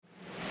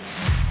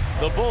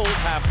The Bulls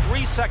have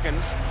 3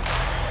 seconds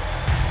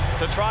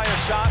to try a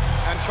shot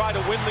and try to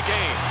win the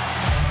game.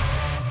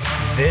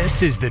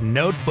 This is the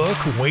Notebook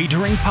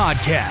Wagering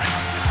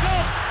Podcast. Go!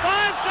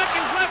 5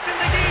 seconds left in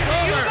the game.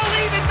 Do you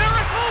believe in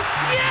miracles?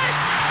 Yes!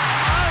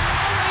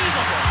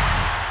 Unbelievable.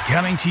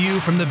 Coming to you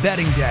from the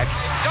betting deck.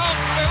 Don't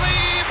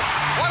believe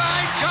what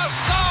I just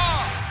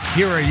saw.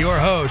 Here are your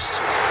hosts.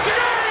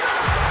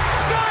 Diggs!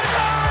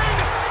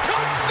 Sideline!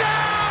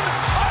 Touchdown!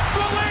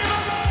 Unbelievable!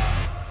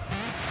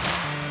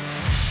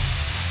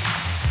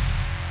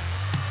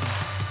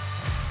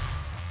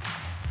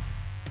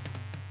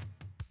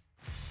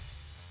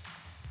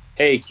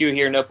 Hey, Q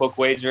here, Notebook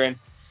Wagering.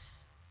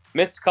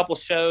 Missed a couple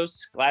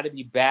shows. Glad to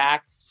be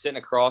back. Sitting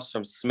across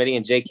from Smitty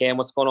and J Cam.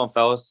 What's going on,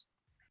 fellas?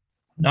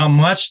 Not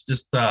much.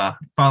 Just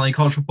finally,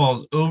 college football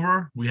is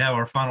over. We have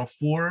our Final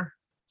Four.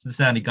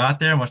 Cincinnati got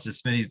there, much to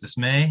Smitty's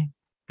dismay.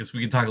 Guess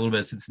we can talk a little bit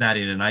of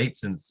Cincinnati tonight,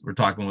 since we're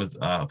talking with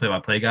a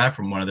play-by-play guy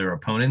from one of their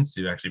opponents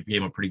who actually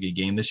gave a pretty good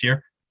game this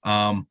year.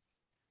 Just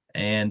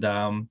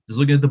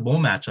looking at the bowl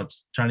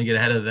matchups, trying to get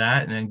ahead of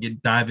that, and then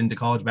dive into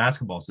college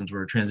basketball since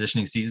we're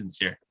transitioning seasons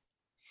here.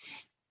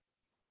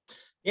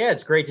 Yeah,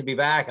 it's great to be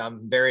back.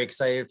 I'm very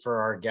excited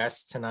for our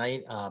guest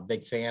tonight.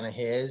 Big fan of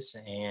his,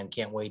 and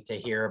can't wait to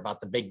hear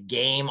about the big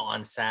game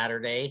on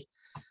Saturday.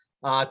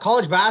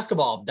 College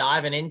basketball,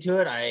 diving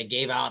into it. I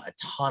gave out a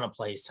ton of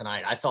plays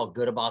tonight. I felt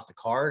good about the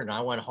card, and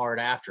I went hard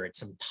after it.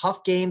 Some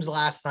tough games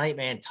last night,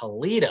 man.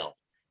 Toledo.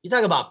 You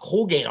talk about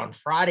Colgate on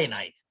Friday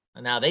night.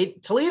 Now,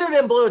 Toledo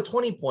didn't blow a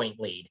 20-point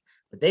lead,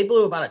 but they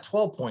blew about a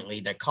 12-point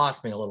lead that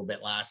cost me a little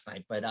bit last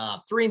night. But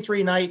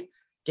 3-3 night,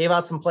 gave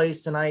out some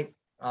plays tonight.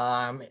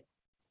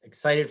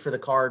 Excited for the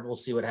card. We'll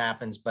see what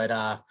happens. But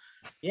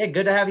yeah,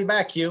 good to have you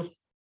back, Q.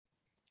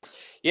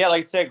 Yeah, like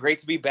I said, great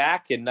to be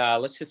back. And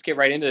let's just get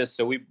right into this.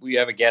 So we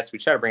have a guest. We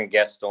try to bring a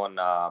guest on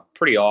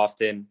pretty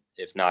often,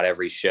 if not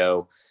every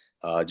show,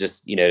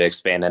 just, to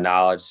expand the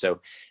knowledge. So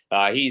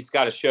he's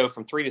got a show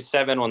from 3 to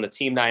 7 on the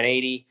Team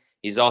 980.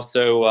 He's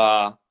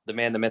also the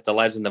man, the myth, the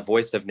legend, the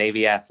voice of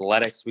Navy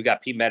Athletics. We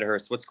got Pete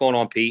Medhurst. What's going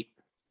on, Pete?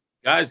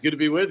 Guys, good to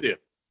be with you.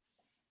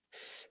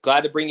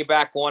 Glad to bring you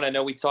back on. I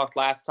know we talked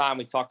last time.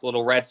 We talked a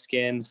little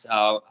Redskins.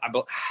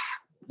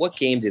 What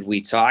game did we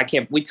talk?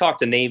 We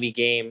talked a Navy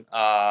game.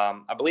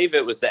 I believe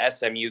it was the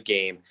SMU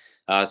game.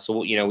 So,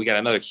 we got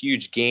another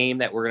huge game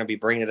that we're going to be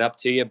bringing it up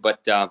to you.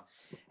 But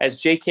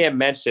as J-Cam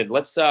mentioned,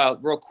 let's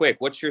real quick,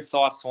 what's your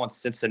thoughts on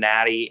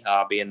Cincinnati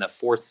being the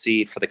 4th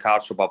seed for the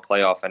college football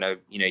playoff? I know,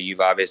 you've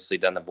obviously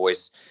done the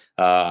voice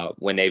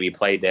when Navy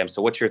played them.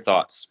 So what's your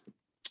thoughts?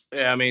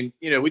 Yeah, I mean,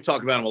 we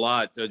talk about them a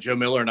lot. Joe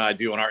Miller and I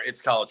do on our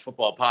It's College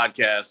Football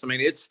podcast. I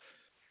mean,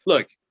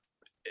 look,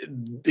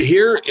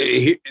 here,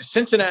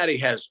 Cincinnati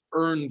has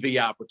earned the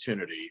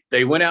opportunity.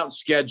 They went out and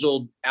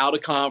scheduled out of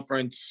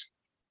conference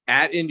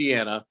at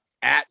Indiana,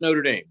 at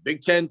Notre Dame.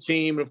 Big Ten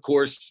team, of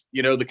course,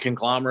 the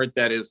conglomerate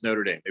that is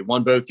Notre Dame. They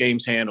won both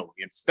games handily.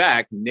 In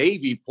fact,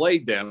 Navy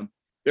played them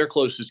their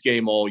closest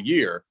game all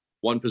year,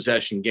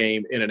 1-possession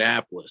game in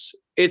Annapolis.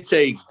 It's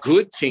a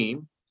good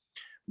team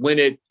when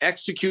it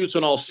executes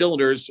on all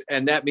cylinders,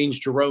 and that means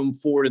Jerome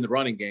Ford in the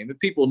running game. And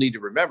people need to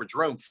remember,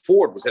 Jerome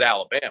Ford was at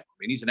Alabama. I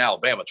mean, he's an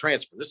Alabama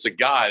transfer. This is a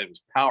guy that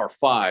was Power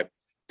 5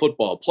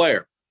 football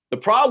player. The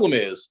problem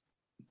is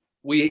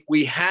we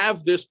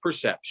have this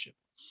perception.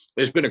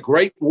 There's been a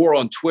great war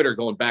on Twitter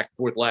going back and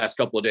forth the last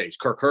couple of days.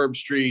 Kirk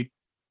Herbstreit,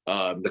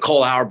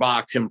 Nicole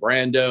Auerbach, Tim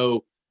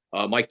Brando,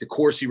 Mike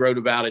DeCourcy wrote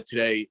about it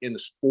today in the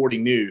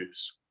Sporting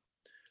News.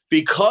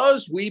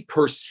 Because we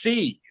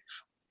perceive,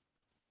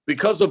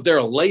 because of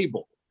their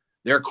label,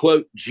 their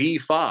quote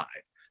G5.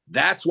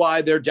 That's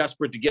why they're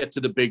desperate to get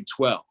to the Big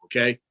 12,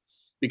 okay?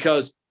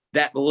 Because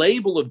that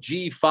label of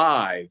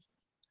G5,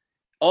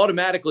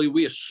 automatically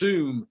we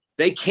assume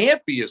they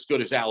can't be as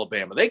good as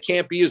Alabama. They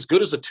can't be as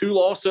good as a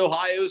 2-loss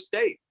Ohio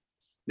State.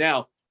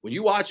 Now, when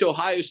you watch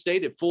Ohio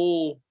State at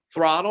full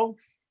throttle,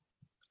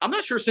 I'm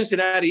not sure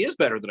Cincinnati is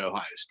better than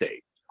Ohio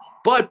State.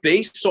 But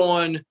based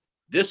on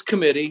this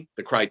committee,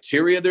 the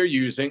criteria they're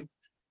using,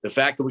 the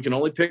fact that we can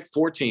only pick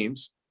 4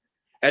 teams,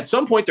 at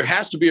some point, there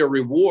has to be a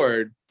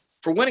reward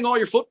for winning all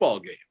your football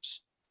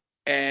games.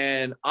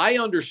 And I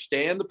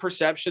understand the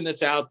perception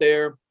that's out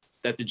there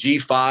that the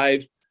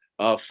G5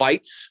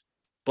 fights,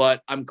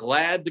 but I'm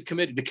glad the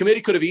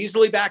committee could have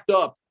easily backed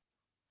up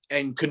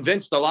and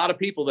convinced a lot of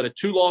people that a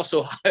 2-loss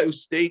Ohio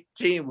State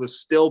team was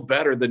still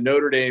better than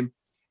Notre Dame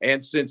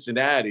and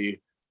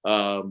Cincinnati,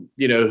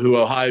 who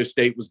Ohio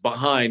State was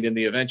behind in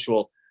the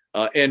eventual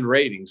end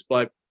ratings.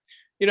 But,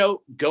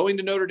 going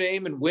to Notre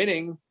Dame and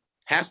winning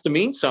has to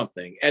mean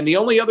something. And the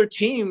only other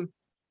team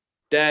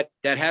that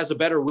has a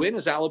better win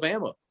is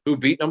Alabama, who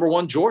beat number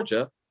 1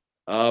 Georgia,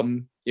 at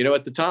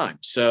the time.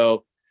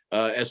 So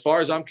as far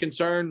as I'm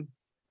concerned,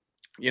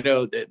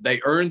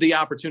 they earned the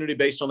opportunity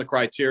based on the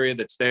criteria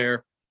that's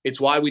there. It's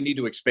why we need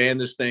to expand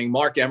this thing.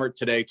 Mark Emmert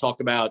today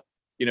talked about,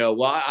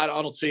 I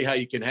don't see how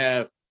you can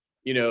have,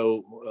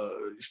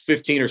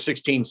 15 or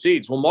 16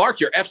 seeds. Well,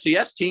 Mark, your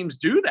FCS teams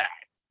do that.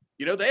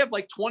 They have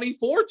like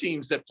 24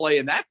 teams that play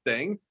in that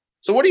thing.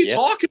 So what are you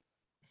talking?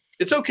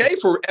 It's okay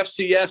for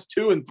FCS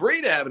 2 and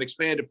 3 to have an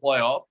expanded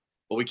playoff,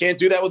 but we can't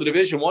do that with the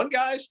Division I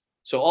guys.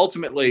 So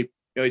ultimately,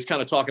 he's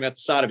kind of talking at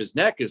the side of his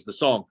neck, as the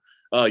song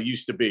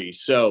used to be.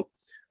 So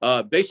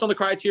based on the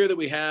criteria that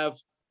we have,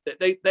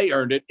 they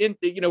earned it.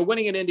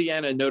 Winning in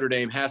Indiana and Notre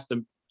Dame has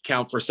to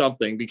count for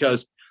something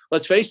because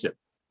let's face it,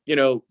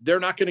 they're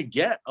not going to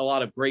get a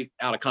lot of great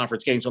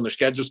out-of-conference games on their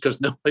schedules because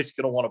nobody's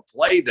going to want to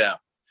play them.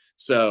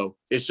 So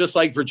it's just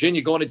like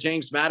Virginia going to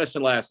James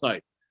Madison last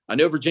night. I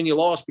know Virginia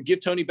lost, but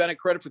give Tony Bennett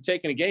credit for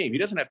taking a game. He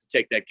doesn't have to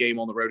take that game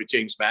on the road to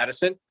James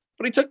Madison,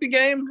 but he took the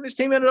game, and his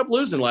team ended up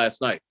losing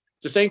last night.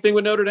 It's the same thing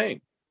with Notre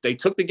Dame. They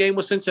took the game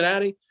with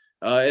Cincinnati,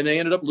 and they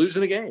ended up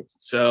losing the game.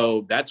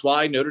 So that's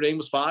why Notre Dame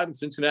was 5 and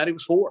Cincinnati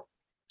was 4.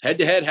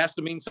 Head-to-head has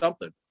to mean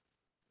something.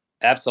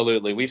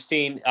 Absolutely. We've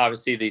seen,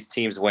 obviously, these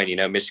teams win.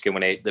 Michigan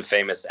win the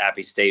famous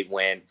Appy State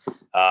win.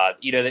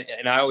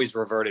 And I always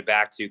reverted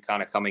back to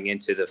kind of coming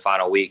into the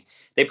final week.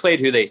 They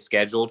played who they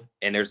scheduled,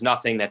 and there's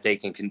nothing that they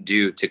can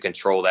do to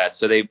control that.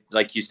 So they,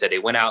 like you said, they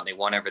went out and they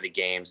won over the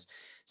games.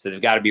 So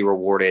they've got to be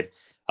rewarded.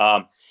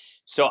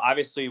 So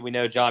obviously we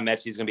know John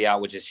Mechie is going to be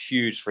out, which is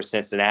huge for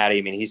Cincinnati.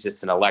 I mean, he's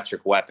just an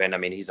electric weapon. I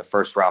mean, he's a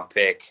first-round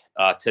pick.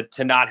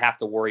 To not have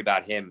to worry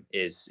about him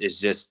is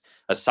just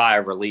a sigh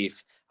of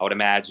relief, I would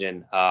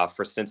imagine,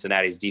 for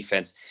Cincinnati's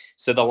defense.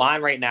 So the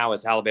line right now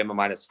is Alabama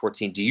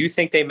 -14. Do you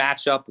think they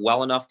match up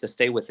well enough to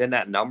stay within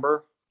that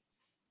number?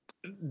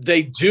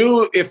 They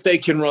do if they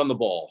can run the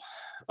ball.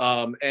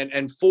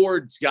 And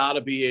Ford's got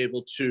to be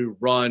able to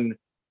run.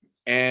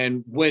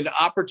 And when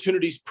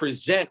opportunities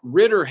present,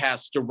 Ritter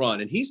has to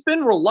run. And he's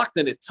been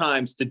reluctant at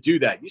times to do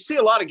that. You see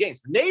a lot of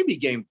games. The Navy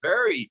game,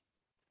 very,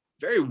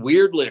 very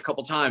weirdly, a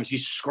couple times,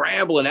 he's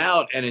scrambling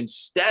out. And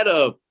instead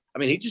of,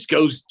 he just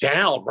goes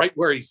down right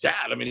where he's at.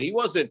 He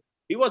wasn't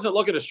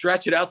looking to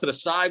stretch it out to the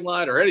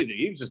sideline or anything.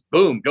 He was just,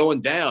 boom,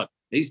 going down. And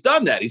he's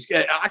done that.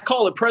 I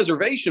call it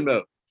preservation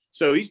mode.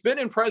 So he's been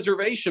in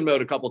preservation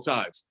mode a couple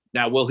times.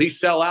 Now, will he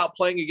sell out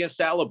playing against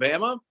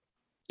Alabama?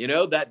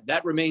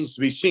 That remains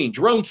to be seen.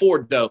 Jerome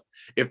Ford, though,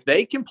 if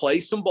they can play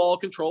some ball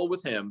control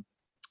with him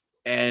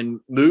and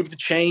move the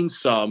chains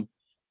some,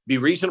 be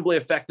reasonably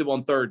effective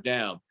on third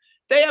down,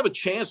 they have a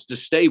chance to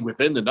stay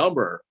within the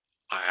number,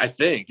 I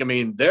think.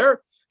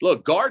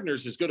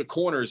 Gardner's as good a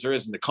corner as there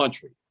is in the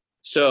country.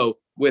 So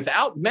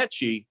without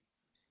Mechie,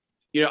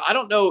 I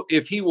don't know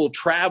if he will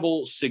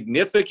travel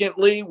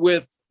significantly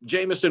with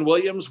Jamison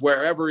Williams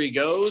wherever he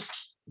goes,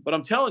 but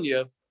I'm telling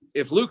you,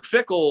 if Luke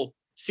Fickell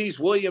sees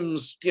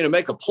Williams,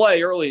 make a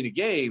play early in the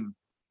game,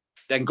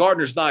 then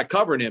Gardner's not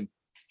covering him,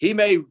 he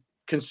may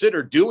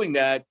consider doing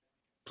that,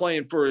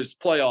 playing for his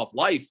playoff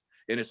life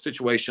in a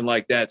situation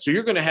like that. So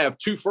you're going to have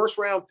 2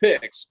 first-round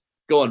picks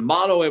going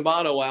mano a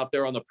mano out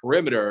there on the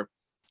perimeter,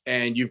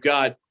 and you've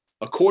got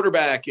a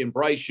quarterback in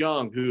Bryce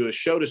Young who has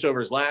showed us over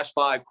his last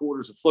 5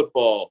 quarters of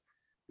football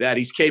that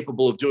he's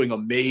capable of doing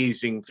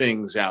amazing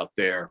things out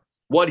there.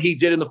 What he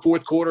did in the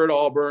fourth quarter at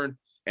Auburn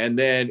and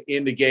then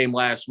in the game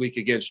last week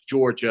against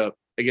Georgia,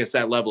 against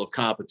that level of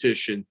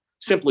competition,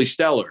 simply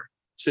stellar.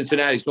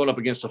 Cincinnati's going up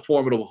against a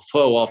formidable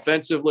foe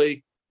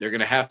offensively. They're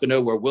going to have to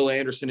know where Will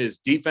Anderson is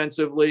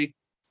defensively,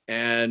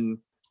 and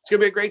it's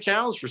going to be a great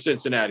challenge for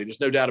Cincinnati.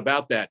 There's no doubt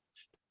about that.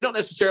 They don't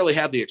necessarily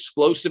have the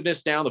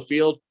explosiveness down the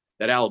field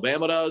that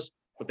Alabama does,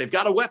 but they've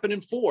got a weapon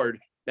in Ford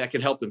that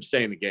can help them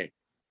stay in the game.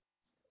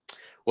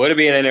 Well, it'll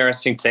be an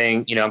interesting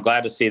thing. I'm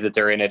glad to see that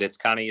they're in it. It's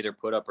kind of either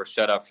put up or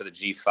shut up for the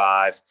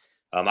G5.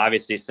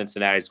 Obviously,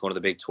 Cincinnati is one of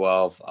the Big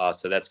 12,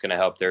 so that's going to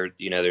help their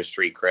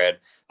street cred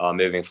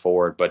moving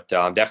forward. But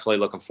I'm definitely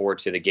looking forward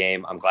to the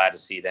game. I'm glad to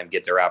see them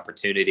get their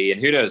opportunity.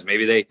 And who knows,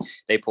 maybe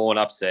they pull an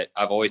upset.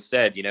 I've always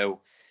said,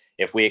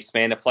 if we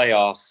expand the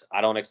playoffs,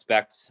 I don't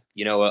expect,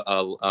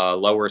 a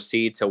lower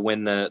seed to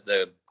win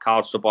the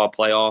college football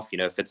playoff,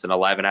 if it's an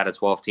 11 out of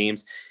 12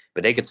 teams.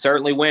 But they could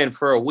certainly win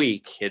for a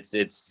week.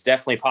 It's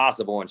definitely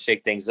possible and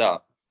shake things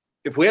up.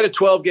 If we had a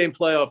 12-game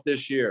playoff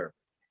this year,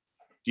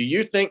 do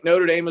you think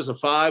Notre Dame as a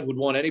 5 would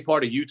want any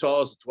part of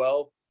Utah as a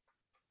 12?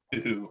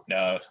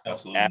 No,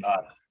 absolutely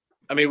not.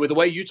 With the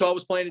way Utah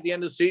was playing at the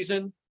end of the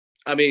season,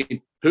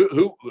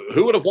 who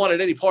would have wanted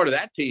any part of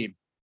that team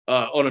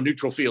on a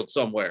neutral field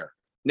somewhere?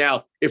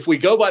 Now, if we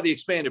go by the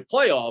expanded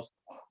playoff,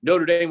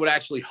 Notre Dame would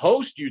actually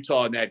host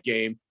Utah in that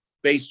game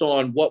based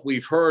on what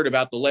we've heard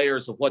about the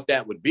layers of what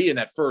that would be in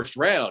that first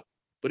round.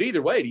 But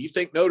either way, do you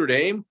think Notre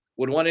Dame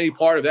would want any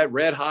part of that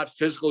red-hot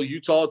physical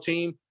Utah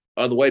team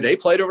the way they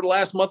played over the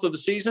last month of the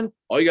season?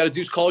 All you got to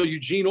do is call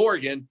Eugene,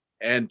 Oregon,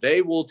 and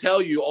they will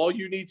tell you all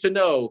you need to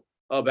know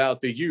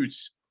about the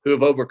Utes who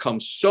have overcome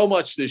so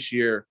much this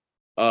year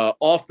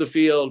off the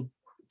field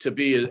to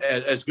be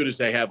as good as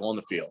they have on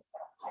the field.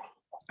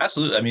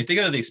 Absolutely.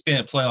 Think of the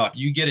expanded playoff.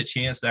 You get a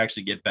chance to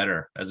actually get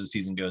better as the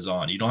season goes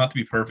on. You don't have to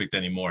be perfect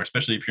anymore,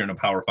 especially if you're in a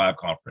Power 5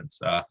 conference.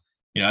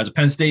 As a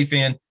Penn State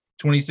fan,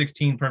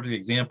 2016, perfect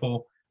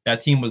example.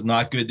 That team was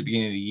not good at the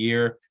beginning of the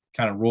year,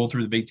 kind of rolled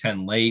through the Big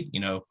Ten late,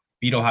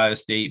 beat Ohio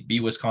State,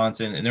 beat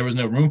Wisconsin, and there was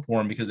no room for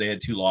them because they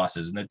had 2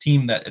 losses. And the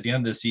team that at the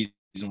end of the season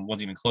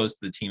wasn't even close to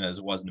the team as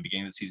it was in the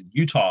beginning of the season.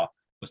 Utah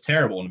was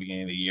terrible in the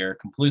beginning of the year,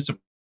 complete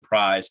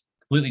surprise,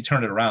 completely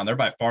turned it around. They're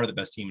by far the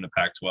best team in the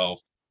Pac-12.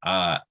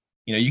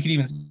 You could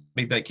even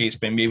make that case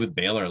maybe with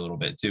Baylor a little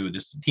bit too.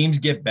 Just teams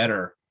get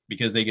better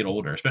because they get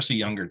older, especially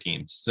younger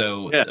teams.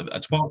 So a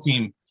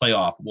 12-team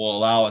playoff will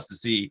allow us to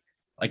see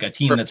like a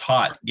team that's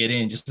hot get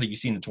in, just like you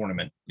see in the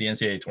tournament, the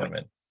NCAA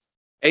tournament.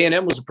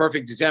 A&M was a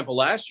perfect example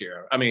last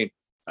year. I mean,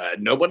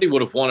 nobody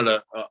would have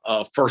wanted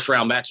a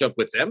first-round matchup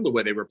with them the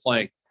way they were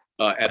playing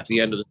at the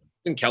end of the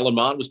season. Kellen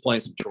Mond was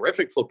playing some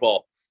terrific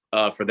football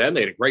for them.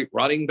 They had a great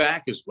running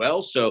back as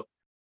well. So,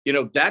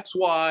 that's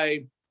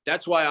why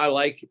I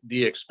like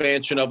the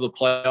expansion of the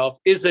playoff.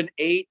 Is an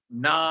 8,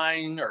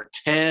 9, or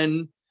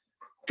 10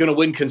 going to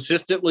win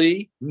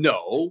consistently?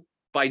 No.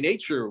 By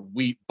nature,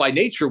 we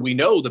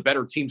know the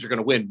better teams are going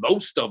to win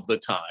most of the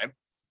time.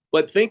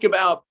 But think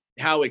about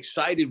how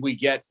excited we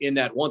get in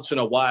that once in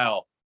a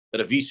while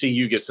that a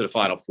VCU gets to the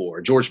Final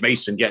Four, George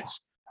Mason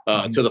gets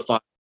to the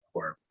Final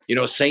Four.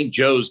 St.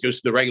 Joe's goes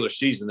to the regular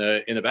season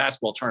in the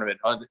basketball tournament.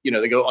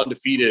 They go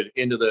undefeated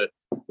into the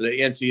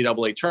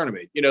NCAA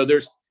tournament.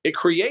 It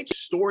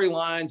creates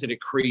storylines and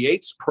it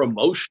creates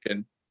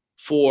promotion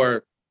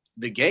for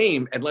the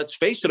game. And let's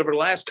face it, over the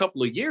last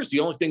couple of years, the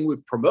only thing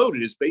we've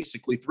promoted is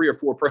basically 3 or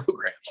 4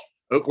 programs: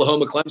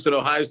 Oklahoma, Clemson,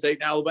 Ohio State,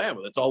 and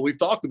Alabama. That's all we've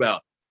talked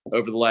about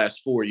over the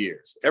last 4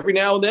 years. Every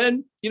now and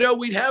then,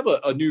 we'd have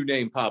a new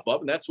name pop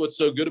up. And that's what's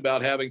so good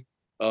about having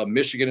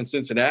Michigan and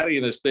Cincinnati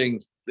in this thing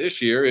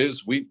this year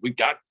is we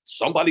got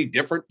somebody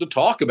different to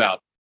talk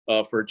about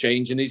for a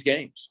change in these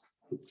games.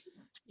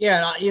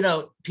 Yeah.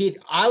 Pete,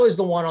 I was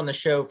the one on the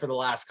show for the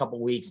last couple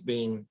of weeks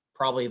being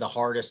probably the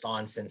hardest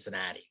on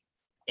Cincinnati.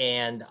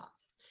 And,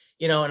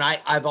 and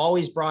I've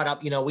always brought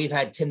up, we've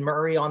had Tim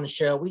Murray on the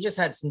show. We just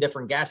had some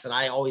different guests that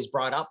I always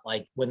brought up,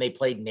 like when they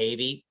played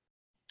Navy,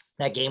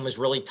 that game was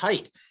really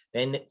tight.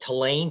 Then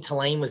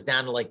Tulane was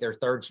down to like their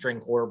 3rd string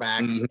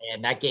quarterback,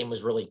 and that game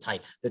was really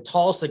tight. The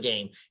Tulsa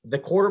game, the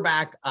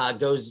quarterback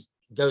goes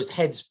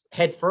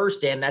head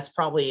first in. That's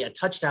probably a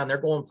touchdown. They're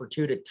going for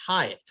 2 to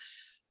tie it.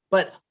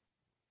 But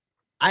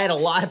I had a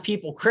lot of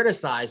people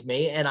criticize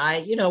me, and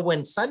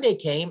when Sunday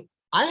came,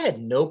 I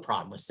had no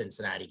problem with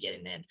Cincinnati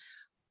getting in.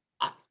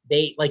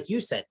 They, like you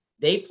said,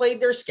 they played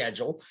their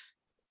schedule.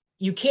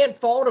 You can't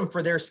fault them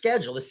for their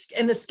schedule.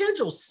 And the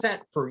schedule's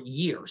set for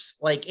years.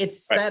 Like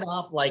it's set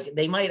up, like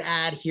they might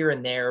add here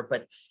and there,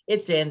 but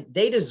it's in.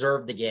 They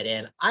deserve to get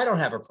in. I don't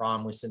have a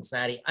problem with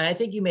Cincinnati. And I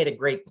think you made a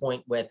great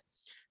point with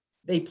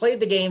they played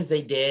the games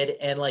they did.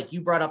 And like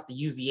you brought up the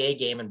UVA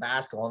game in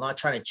basketball, I'm not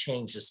trying to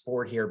change the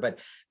sport here, but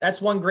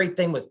that's one great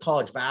thing with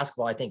college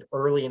basketball. I think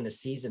early in the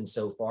season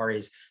so far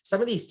is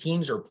some of these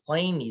teams are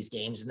playing these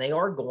games and they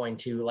are going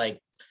to like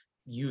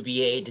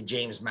UVA to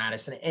James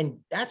Madison. And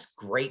that's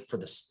great for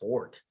the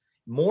sport.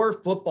 More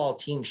football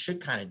teams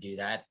should kind of do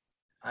that.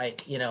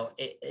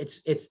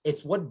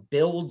 It's what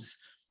builds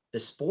the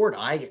sport.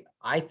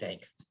 I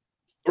think.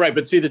 Right.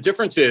 But see, the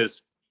difference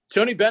is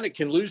Tony Bennett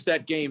can lose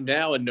that game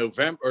now in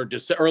November or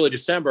early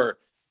December.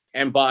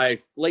 And by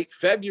late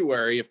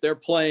February, if they're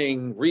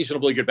playing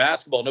reasonably good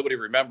basketball, nobody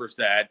remembers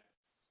that.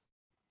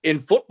 In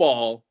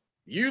football,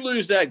 you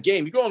lose that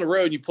game, you go on the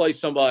road and you play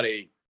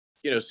somebody,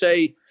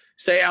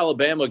 say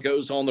Alabama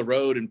goes on the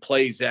road and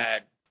plays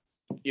at,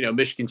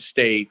 Michigan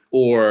State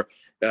or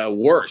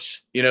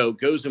worse,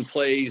 goes and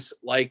plays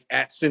like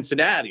at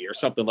Cincinnati or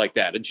something like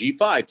that, a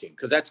G5 team,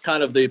 because that's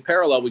kind of the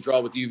parallel we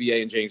draw with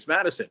UVA and James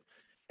Madison.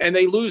 And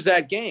they lose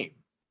that game.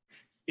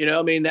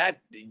 That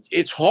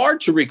it's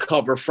hard to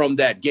recover from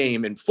that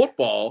game in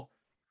football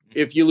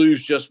if you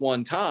lose just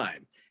one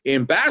time.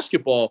 In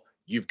basketball,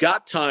 you've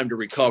got time to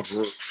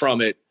recover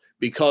from it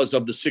because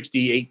of the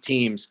 68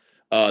 teams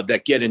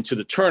that get into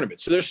the tournament.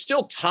 So there's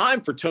still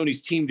time for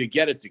Tony's team to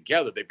get it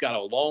together. They've got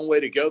a long way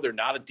to go. They're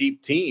not a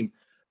deep team,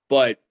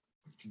 but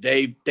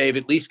they've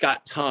at least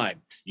got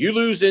time. You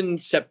lose in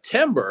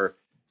September,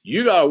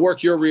 you got to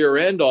work your rear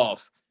end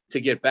off to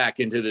get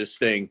back into this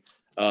thing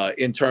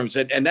in terms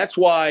of, and that's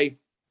why,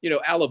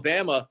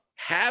 Alabama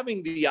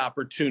having the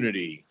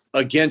opportunity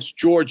against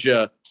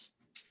Georgia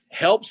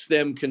helps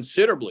them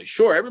considerably.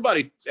 Sure,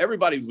 everybody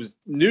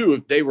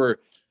knew they were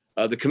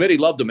the committee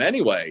loved them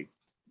anyway,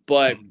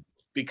 but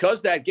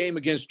because that game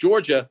against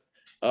Georgia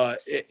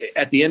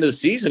at the end of the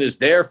season is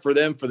there for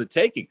them for the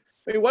taking.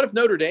 I mean, what if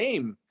Notre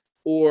Dame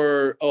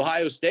or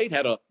Ohio State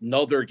had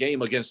another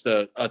game against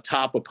a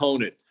top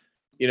opponent?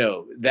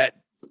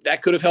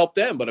 That could have helped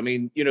them. But I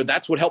mean,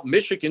 that's what helped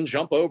Michigan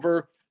jump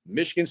over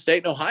Michigan State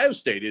and Ohio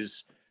State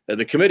is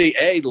the committee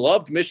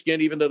loved Michigan,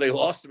 even though they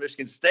lost to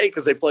Michigan State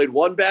because they played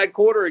one bad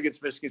quarter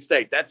against Michigan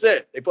State. That's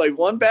it. They played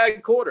one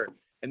bad quarter.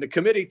 And the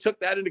committee took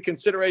that into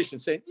consideration,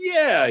 saying,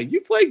 yeah,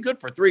 you played good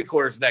for 3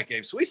 quarters in that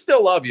game, so we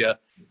still love you.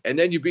 And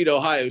then you beat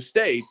Ohio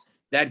State.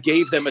 That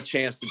gave them a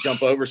chance to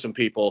jump over some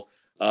people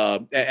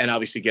and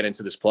obviously get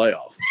into this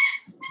playoff.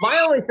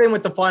 My only thing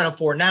with the Final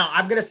Four, now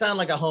I'm going to sound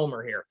like a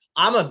homer here.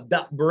 I'm a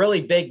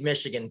really big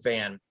Michigan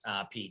fan,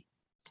 Pete.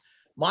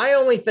 My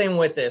only thing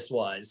with this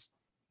was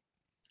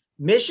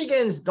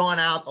Michigan's gone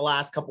out the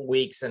last couple of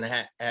weeks and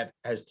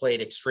has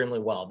played extremely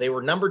well. They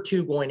were number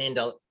 2 going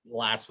into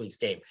last week's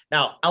game.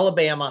 Now,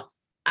 Alabama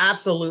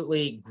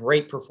absolutely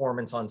great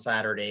performance on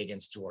Saturday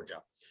against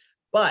Georgia.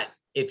 But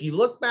if you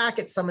look back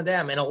at some of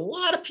them, and a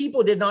lot of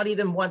people did not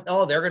even want,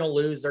 oh, they're going to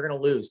lose. They're going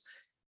to lose.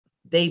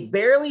 They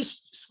barely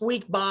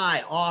squeaked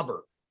by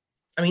Auburn.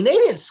 I mean, they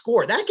didn't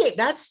score that game.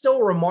 That's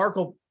still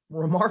remarkable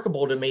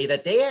to me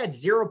that they had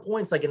 0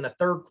 points like in the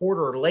third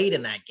quarter or late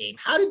in that game.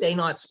 How did they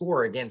not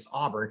score against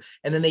Auburn?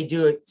 And then they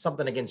do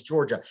something against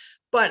Georgia.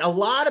 But a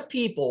lot of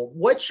people,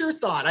 what's your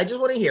thought? I just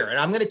want to hear it.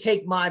 I'm going to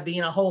take my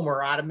being a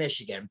homer out of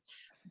Michigan.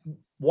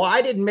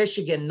 Why did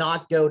Michigan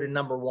not go to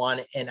number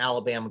 1 and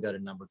Alabama go to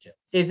number 2?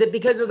 Is it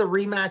because of the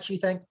rematch, you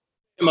think?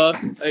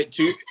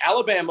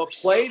 Alabama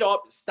played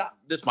off. Stop.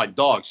 This is my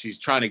dog. She's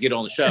trying to get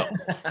on the show.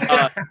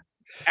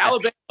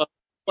 Alabama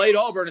played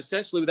Auburn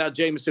essentially without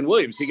Jamison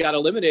Williams. He got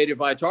eliminated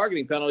by a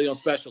targeting penalty on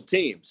special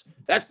teams.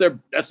 That's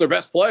their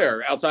best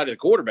player outside of the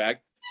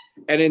quarterback.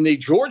 And in the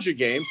Georgia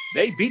game,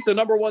 they beat the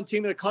number 1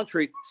 team in the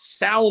country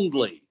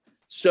soundly.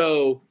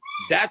 So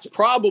that's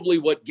probably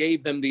what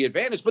gave them the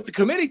advantage. But the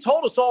committee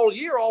told us all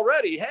year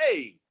already,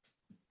 hey,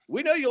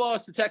 we know you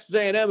lost to Texas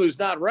A&M, who's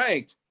not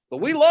ranked, but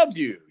we love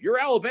you. You're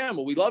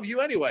Alabama. We love you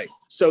anyway.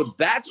 So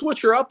that's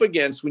what you're up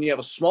against when you have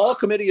a small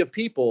committee of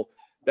people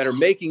that are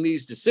making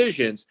these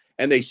decisions,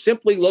 and they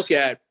simply look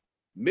at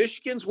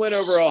Michigan's win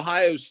over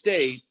Ohio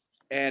State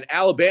and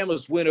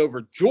Alabama's win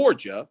over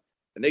Georgia,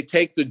 and they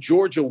take the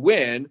Georgia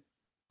win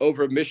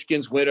over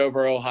Michigan's win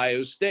over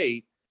Ohio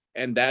State.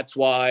 And that's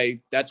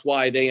why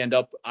they end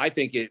up, I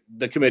think,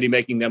 the committee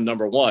making them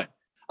number 1.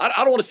 I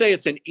don't want to say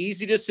it's an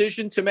easy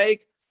decision to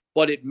make,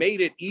 but it made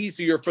it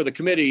easier for the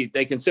committee.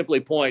 They can simply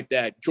point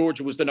that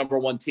Georgia was the number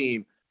 1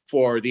 team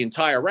for the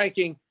entire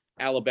ranking.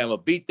 Alabama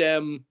beat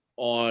them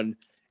on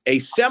a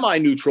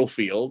semi-neutral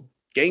field.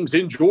 Games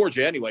in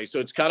Georgia anyway, so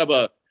it's kind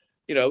of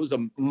it was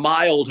a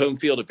mild home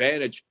field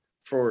advantage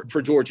for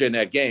Georgia in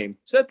that game.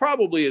 So that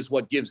probably is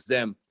what gives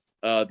them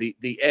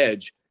the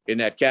edge in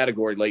that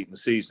category late in the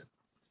season.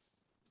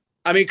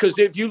 I mean, because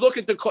if you look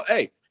at the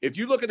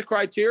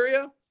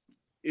criteria,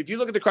 at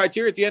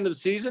the end of the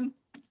season,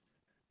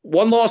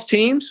 1-loss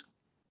teams,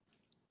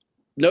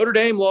 Notre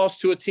Dame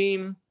lost to a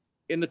team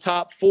in the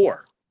top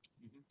 4.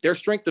 Their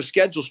strength of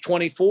schedule is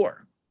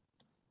 24.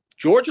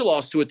 Georgia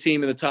lost to a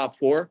team in the top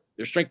 4.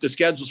 Their strength of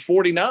schedule is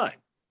 49.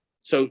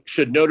 So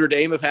should Notre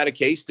Dame have had a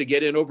case to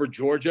get in over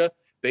Georgia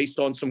based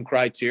on some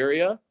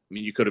criteria? I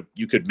mean, you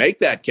could make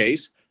that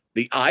case.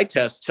 The eye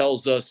test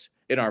tells us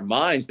in our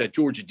minds that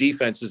Georgia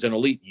defense is an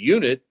elite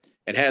unit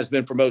and has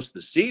been for most of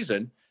the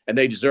season, and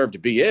they deserve to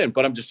be in.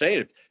 But I'm just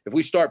saying, if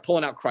we start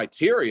pulling out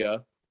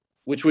criteria,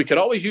 which we could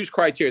always use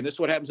criteria, and this is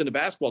what happens in the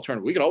basketball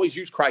tournament, we could always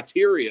use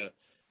criteria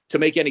to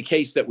make any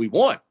case that we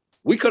want.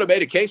 We could have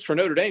made a case for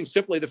Notre Dame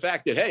simply the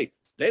fact that, hey,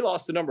 they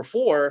lost to number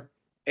 4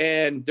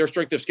 and their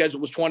strength of schedule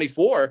was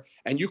 24,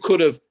 and you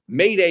could have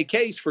made a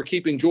case for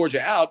keeping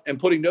Georgia out and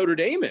putting Notre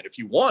Dame in if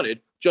you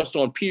wanted, just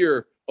on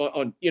pure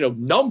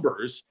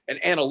numbers and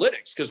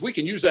analytics, because we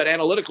can use that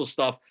analytical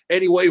stuff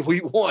any way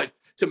we want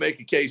to make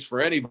a case for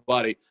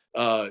anybody,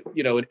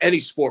 in any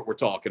sport we're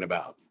talking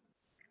about.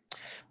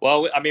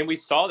 Well, I mean, we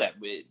saw that,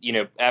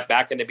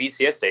 back in the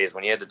BCS days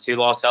when you had the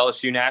 2-loss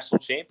LSU national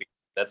champion.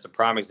 That's a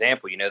prime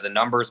example. The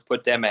numbers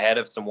put them ahead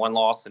of some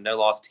 1-loss and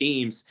no-loss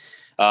teams.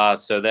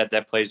 So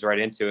that plays right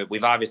into it.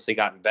 We've obviously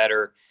gotten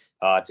better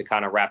to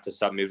kind of wrap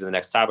this up and move to the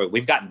next topic.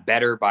 We've gotten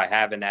better by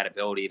having that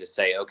ability to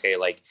say, okay,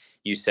 like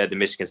you said, the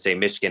Michigan State,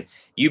 Michigan,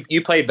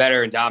 you played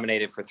better and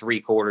dominated for 3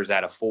 quarters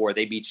out of 4.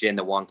 They beat you in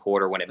the 1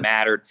 quarter when it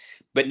mattered.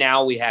 But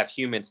now we have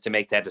humans to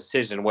make that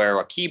decision, where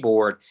a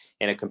keyboard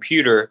and a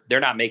computer,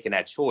 they're not making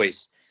that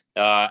choice.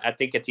 I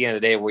think at the end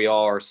of the day, we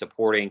all are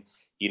supporting,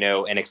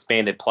 an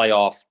expanded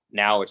playoff.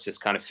 Now it's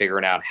just kind of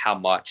figuring out how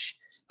much.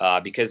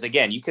 Because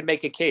again, you can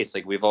make a case,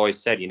 like we've always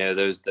said,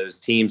 those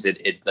teams,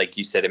 it like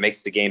you said, it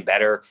makes the game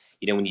better,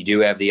 when you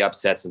do have the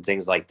upsets and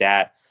things like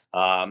that.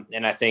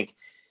 And I think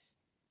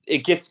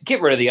it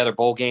get rid of the other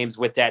bowl games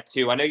with that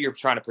too. I know you're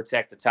trying to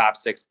protect the top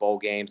 6 bowl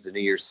games, the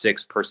New Year's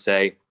 6 per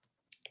se.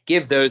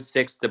 Give those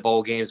 6 the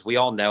bowl games. We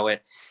all know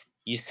it.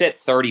 You sit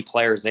 30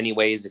 players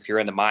anyways if you're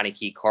in the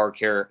Meineke Car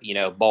Care,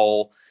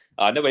 bowl.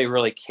 Nobody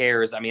really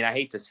cares. I mean, I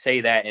hate to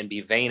say that and be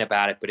vain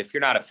about it, but if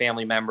you're not a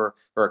family member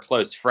or a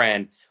close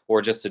friend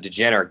or just a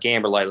degenerate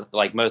gambler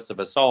like most of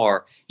us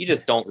are, you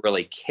just don't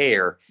really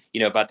care,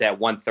 about that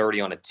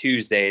 1:30 on a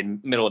Tuesday,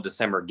 middle of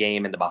December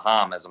game in the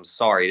Bahamas. I'm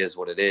sorry, it is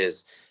what it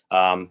is.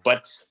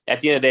 But at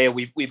the end of the day,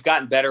 we've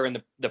gotten better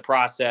in the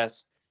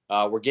process.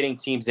 We're getting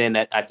teams in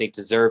that I think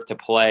deserve to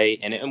play,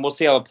 and we'll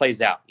see how it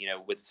plays out,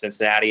 with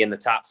Cincinnati in the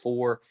top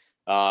 4.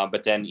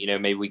 But then,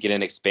 maybe we get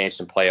an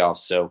expansion playoffs.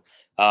 So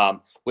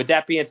with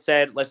that being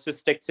said, let's just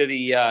stick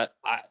to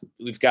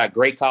we've got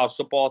great college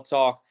football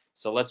talk.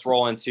 So let's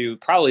roll into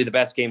probably the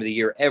best game of the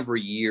year every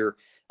year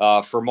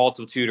for a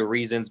multitude of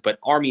reasons. But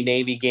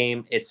Army-Navy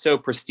game, it's so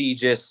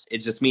prestigious. It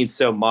just means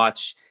so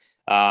much.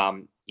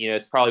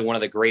 It's probably one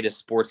of the greatest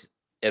sports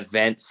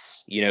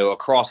events,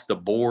 across the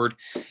board.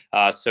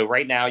 So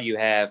right now you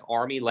have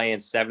Army laying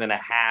 7.5.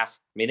 I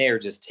mean, they are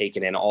just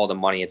taking in all the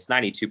money. It's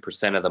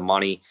 92% of the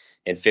money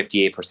and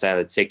 58% of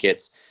the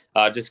tickets.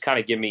 Just kind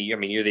of give me, I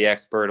mean, you're the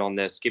expert on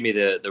this. Give me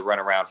the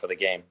runaround for the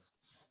game.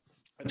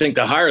 I think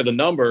the higher the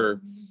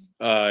number,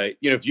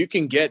 if you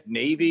can get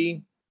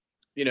Navy,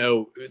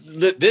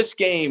 this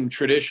game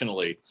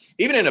traditionally,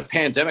 even in a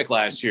pandemic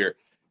last year,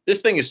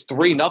 this thing is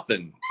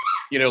 3-0,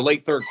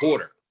 late third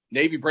quarter.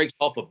 Navy breaks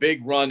off a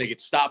big run. They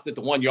get stopped at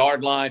the 1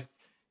 yard line.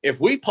 If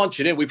we punch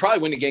it in, we probably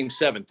win the game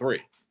 7-3.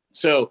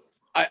 So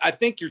I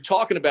think you're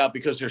talking about,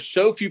 because there's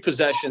so few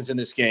possessions in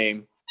this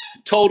game,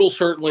 total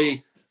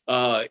certainly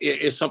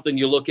is something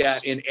you look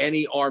at in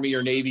any Army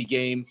or Navy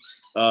game,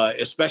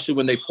 especially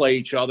when they play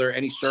each other.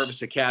 Any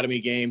service academy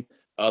game,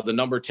 the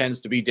number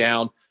tends to be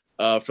down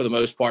for the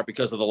most part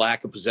because of the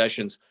lack of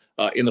possessions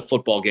in the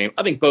football game.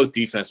 I think both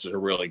defenses are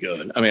really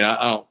good. I mean,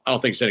 I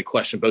don't think there's any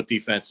question. Both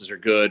defenses are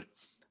good,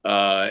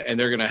 and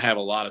they're going to have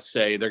a lot of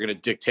say. They're going to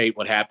dictate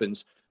what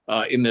happens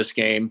in this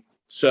game.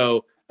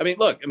 So,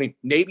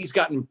 Navy's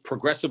gotten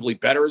progressively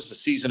better as the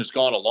season has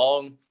gone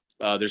along.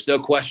 There's no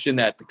question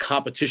that the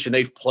competition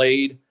they've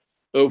played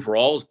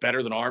overall is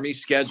better than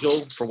Army's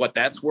schedule, for what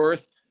that's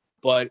worth.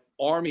 But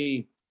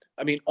Army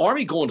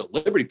going to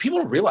Liberty, people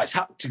don't realize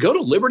how to go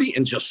to Liberty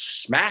and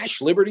just smash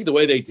Liberty the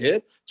way they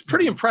did. It's a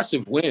pretty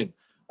impressive win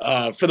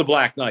for the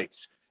Black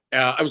Knights.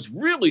 I was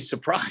really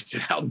surprised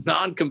at how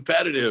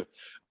non-competitive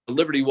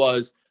Liberty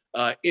was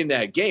in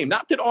that game.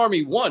 Not that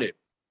Army won it,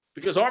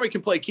 because Army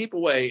can play keep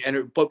away.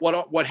 But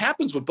what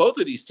happens with both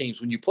of these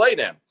teams when you play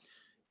them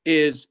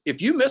is,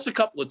 if you miss a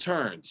couple of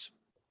turns,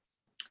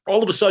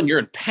 all of a sudden you're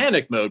in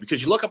panic mode,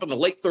 because you look up in the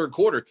late third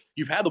quarter,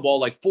 you've had the ball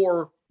like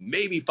 4,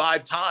 maybe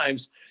 5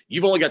 times.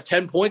 You've only got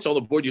 10 points on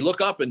the board. You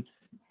look up and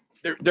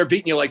they're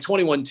beating you like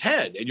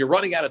 21-10, and you're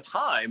running out of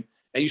time,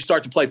 and you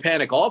start to play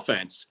panic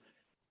offense.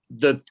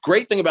 The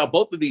great thing about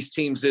both of these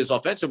teams is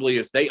offensively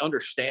is they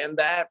understand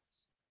that.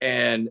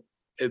 And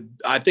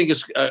I think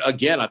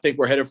I think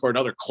we're headed for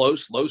another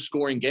close,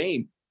 low-scoring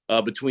game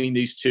between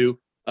these two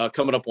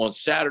coming up on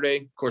Saturday.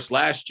 Of course,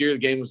 last year the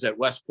game was at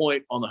West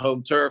Point on the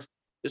home turf.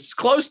 This is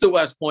close to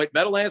West Point.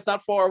 Meadowland's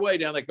not far away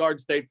down at Garden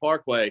State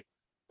Parkway.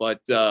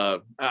 But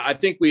I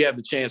think we have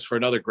the chance for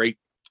another great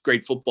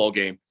football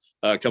game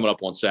coming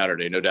up on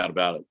Saturday, no doubt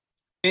about it.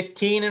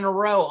 15 in a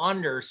row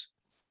unders.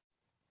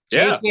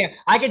 Yeah. J-Cam.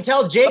 I can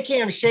tell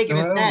J-Cam's shaking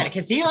his head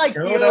because he likes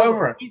the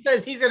over. He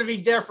says he's going to be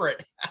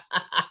different.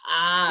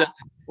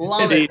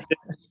 Love it.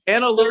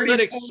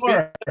 Analytics.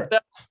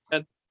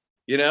 And,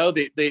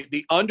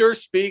 the under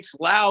speaks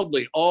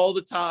loudly all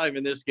the time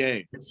in this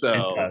game.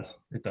 So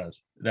it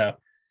does. No,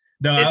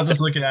 I was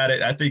just looking at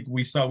it. I think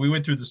we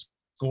went through the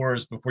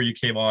scores before you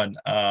came on.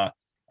 I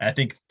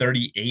think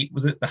 38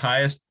 was it the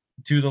highest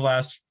to the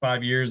last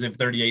 5 years, and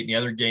 38 and the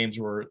other games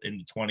were in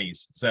the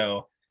 20s.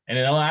 So, and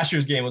then last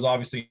year's game was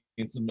obviously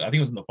I think it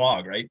was in the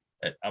fog, right?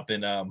 Up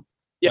in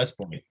West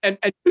Point. And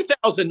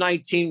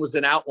 2019 was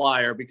an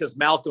outlier because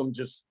Malcolm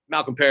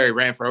Perry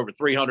ran for over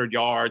 300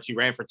 yards. He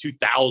ran for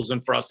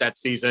 2,000 for us that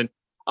season.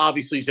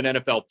 Obviously, he's an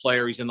NFL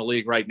player. He's in the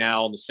league right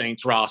now on the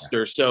Saints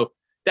roster. So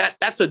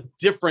that's a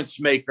difference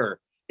maker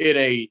in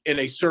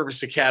a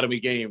service academy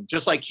game,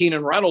 just like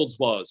Keenan Reynolds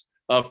was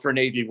for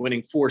Navy,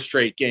 winning 4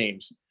 straight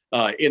games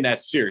in that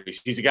series.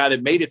 He's a guy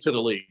that made it to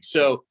the league.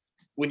 So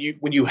when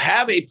you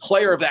have a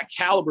player of that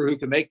caliber who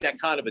can make that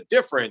kind of a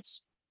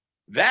difference,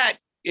 that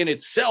in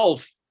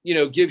itself,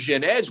 gives you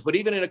an edge. But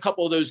even in a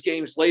couple of those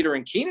games later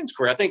in Keenan's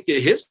career, I think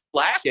his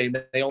last game,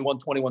 they only won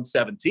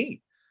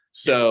 21-17.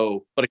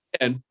 So, but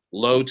again,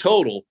 low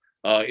total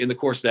in the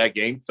course of that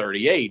game,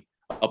 38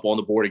 up on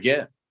the board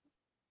again.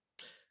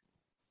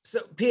 So,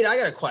 Pete, I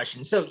got a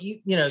question. So,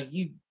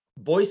 you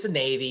voice the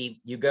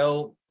Navy, you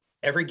go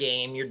every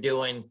game you're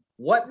doing.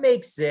 What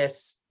makes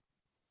this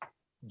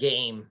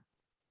game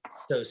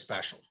so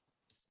special?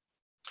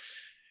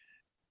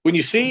 When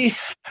you see,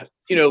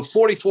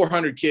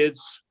 4,400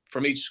 kids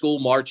from each school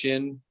march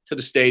in to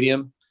the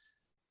stadium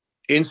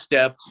in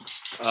step,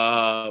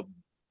 I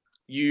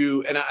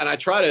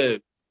try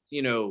to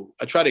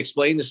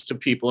explain this to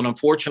people. And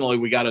unfortunately,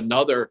 we got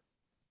another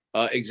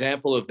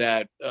example of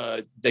that.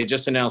 They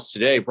just announced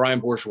today, Brian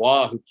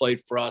Bourgeois, who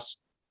played for us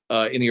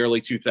in the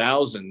early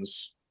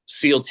 2000s,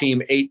 SEAL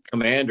Team 8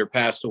 commander,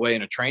 passed away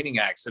in a training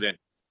accident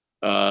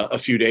a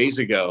few days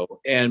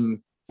ago. And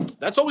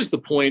that's always the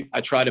point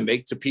I try to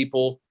make to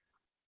people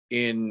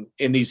in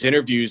these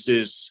interviews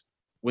is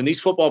when these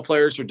football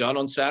players are done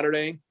on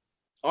Saturday,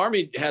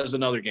 Army has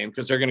another game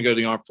because they're going to go to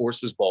the Armed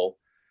Forces Bowl.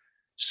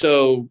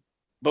 So,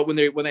 but when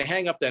they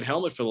hang up that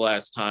helmet for the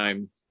last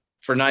time,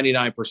 for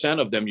 99%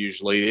 of them,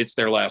 usually it's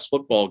their last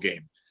football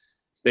game.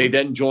 They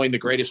then join the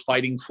greatest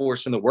fighting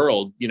force in the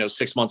world,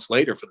 6 months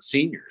later for the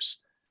seniors.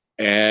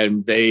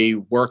 And they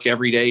work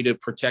every day to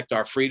protect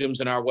our freedoms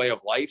and our way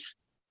of life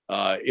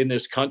in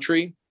this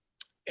country.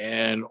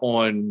 And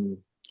on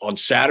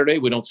Saturday,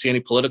 we don't see any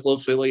political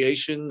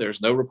affiliation.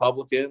 There's no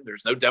Republican.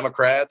 There's no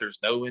Democrat. There's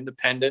no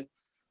independent.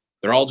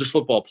 They're all just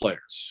football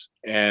players,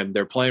 and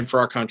they're playing for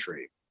our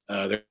country.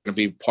 They're going to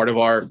be part of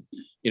our,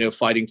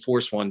 fighting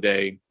force one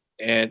day.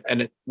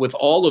 And with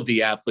all of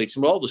the athletes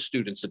and all the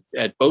students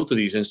at both of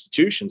these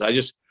institutions,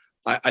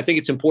 I think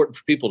it's important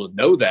for people to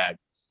know that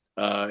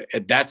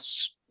And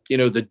that's,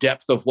 the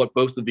depth of what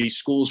both of these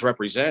schools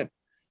represent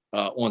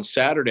on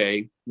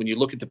Saturday. When you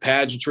look at the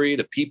pageantry,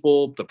 the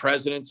people, the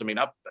presidents,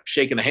 I've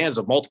shaken the hands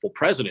of multiple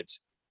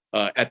presidents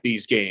at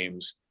these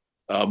games.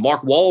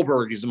 Mark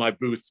Wahlberg is in my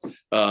booth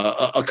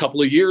a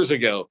couple of years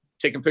ago,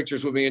 taking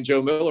pictures with me and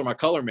Joe Miller, my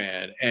color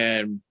man.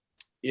 And,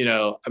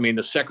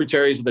 the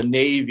secretaries of the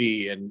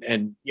Navy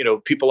and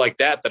people like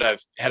that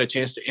I've had a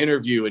chance to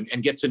interview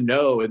and get to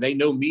know, and they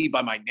know me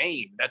by my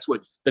name. That's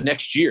what the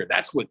next year,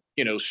 that's what,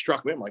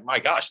 struck me. I'm like, my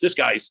gosh, this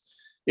guy's,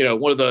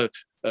 one of the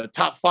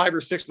top 5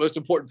 or 6 most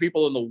important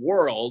people in the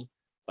world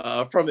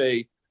from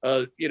a,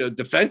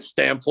 defense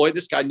standpoint.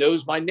 This guy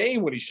knows my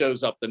name when he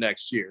shows up the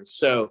next year.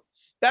 So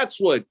that's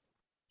what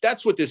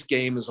this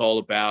game is all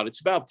about.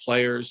 It's about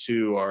players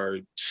who are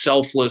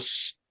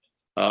selfless,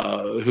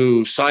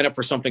 who sign up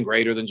for something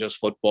greater than just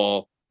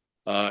football.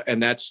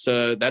 And that's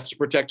to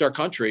protect our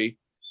country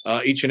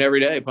each and every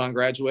day upon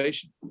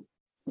graduation.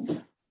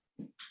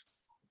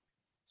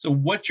 So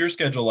what's your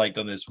schedule like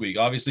on this week?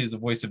 Obviously, as the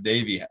voice of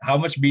Navy, how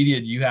much media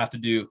do you have to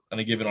do on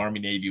a given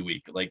Army-Navy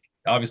week? Like,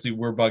 obviously,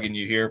 we're bugging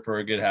you here for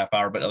a good half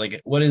hour, but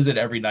what is it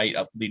every night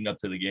leading up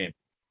to the game?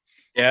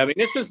 Yeah,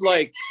 this is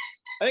I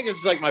think this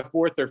is my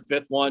 4th or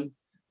 5th one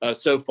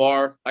so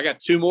far. I got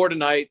 2 more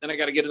tonight. Then I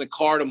got to get in the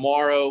car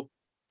tomorrow,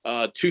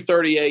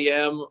 2:30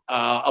 a.m.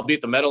 I'll be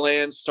at the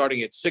Meadowlands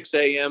starting at 6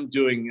 a.m.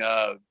 doing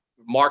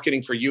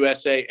marketing for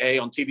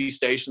USAA on TV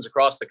stations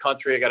across the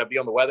country. I got to be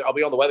on the weather. I'll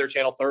be on the Weather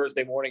Channel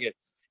Thursday morning at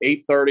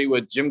 8:30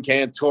 with Jim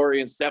Cantori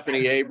and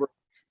Stephanie Abrams.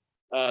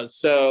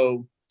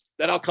 So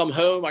then I'll come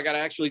home. I got to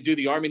actually do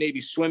the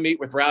Army-Navy swim meet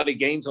with Rowdy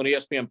Gaines on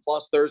ESPN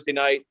Plus Thursday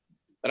night.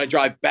 Then I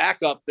drive back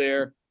up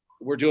there.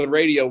 We're doing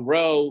Radio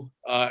Row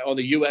on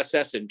the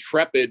USS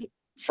Intrepid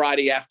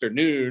Friday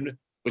afternoon,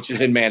 which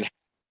is in Manhattan.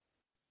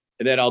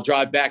 And then I'll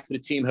drive back to the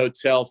team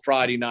hotel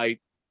Friday night,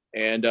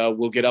 and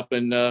we'll get up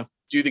and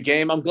do the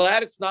game. I'm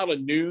glad it's not a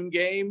noon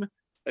game.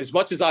 As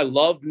much as I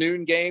love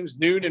noon games,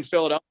 noon in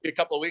Philadelphia a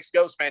couple of weeks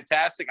ago was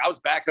fantastic. I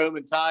was home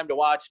in time to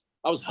watch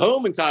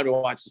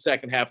the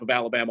second half of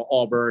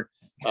Alabama-Auburn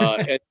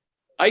and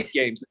night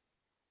games.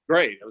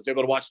 Great. I was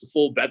able to watch the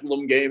full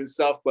Bedlam game and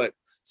stuff. But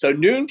so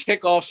noon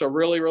kickoffs are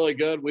really, really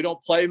good. We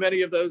don't play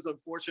many of those,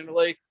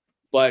 unfortunately.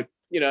 But,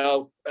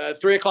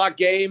 3 o'clock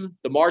game,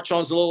 the march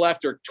on's a little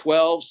after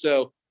 12.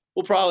 So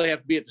we'll probably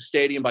have to be at the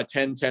stadium by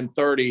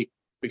 10:30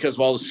 because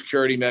of all the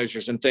security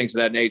measures and things of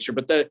that nature.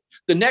 But the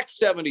next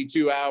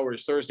 72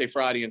 hours, Thursday,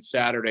 Friday, and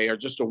Saturday, are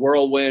just a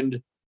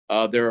whirlwind.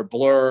 They're a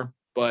blur.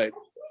 But,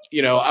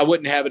 I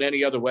wouldn't have it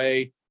any other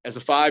way. As a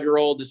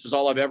 5-year-old, this is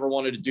all I've ever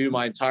wanted to do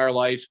my entire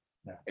life.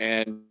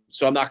 And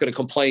so I'm not going to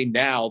complain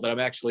now that I'm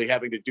actually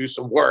having to do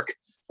some work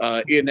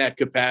in that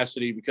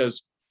capacity,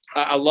 because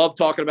I love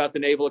talking about the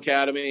Naval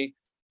Academy.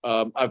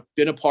 I've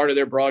been a part of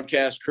their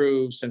broadcast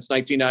crew since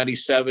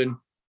 1997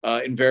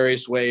 in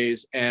various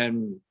ways.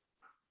 And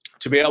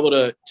to be able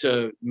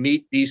to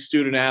meet these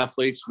student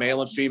athletes,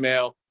 male and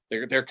female,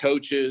 their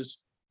coaches,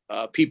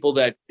 people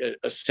that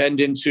ascend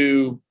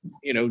into,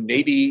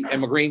 Navy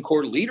and Marine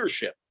Corps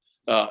leadership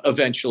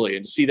eventually,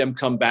 and see them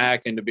come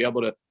back and to be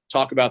able to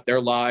talk about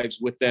their lives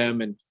with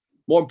them, and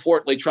more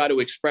importantly, try to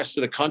express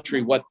to the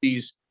country what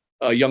these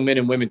young men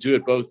and women do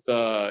at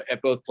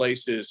both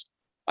places.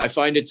 I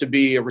find it to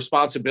be a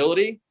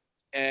responsibility,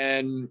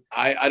 and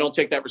I don't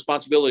take that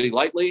responsibility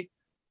lightly.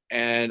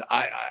 And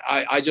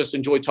I just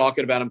enjoy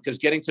talking about them, because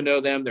getting to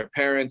know them, their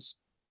parents,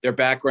 their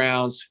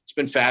backgrounds, it's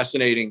been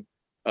fascinating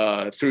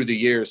through the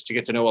years to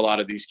get to know a lot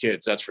of these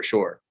kids. That's for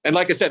sure. And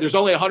like I said, there's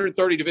only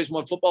 130 Division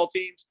I football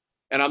teams,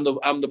 and I'm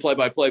the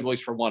play-by-play voice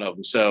for one of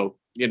them. So,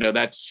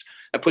 that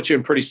puts you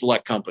in pretty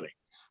select company.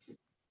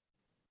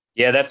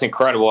 Yeah, that's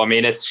incredible.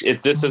 This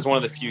is one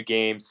of the few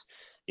games,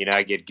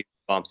 I get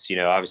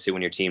goosebumps, obviously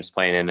when your team's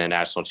playing in a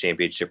national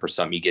championship or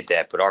something, you get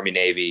that. But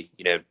Army-Navy,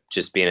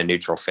 just being a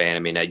neutral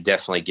fan, it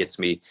definitely gets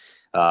me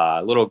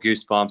a little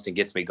goosebumps and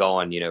gets me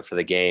going, for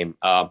the game.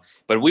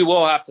 But we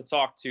will have to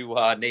talk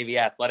to Navy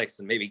Athletics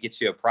and maybe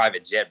get you a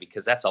private jet,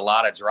 because that's a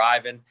lot of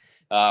driving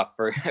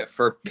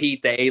for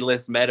Pete, the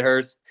A-list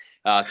Medhurst.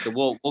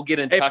 So we'll get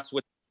in touch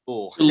with the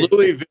school.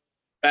 Louisville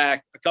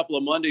back a couple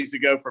of Mondays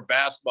ago for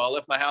basketball. I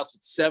left my house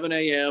at 7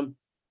 a.m.,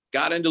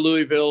 got into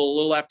Louisville a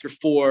little after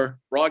 4,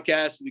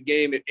 broadcasted the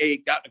game at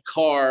 8, got in a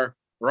car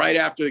right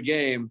after the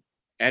game,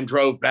 and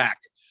drove back.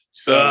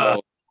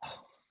 So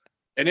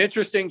an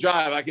interesting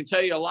drive. I can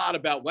tell you a lot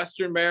about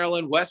Western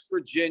Maryland, West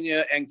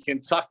Virginia, and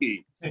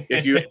Kentucky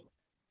if you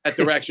that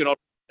direction on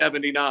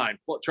 79.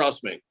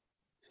 Trust me.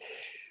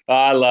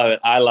 I love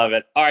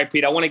it. All right,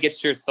 Pete, I want to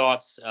get your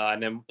thoughts,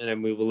 and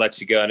then we will let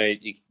you go. I know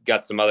you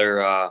got some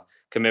other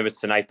commitments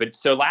tonight. But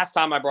so last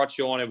time I brought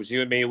you on, it was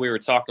you and me. We were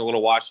talking a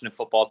little Washington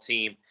football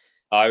team.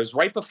 It was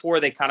right before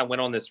they kind of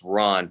went on this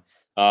run.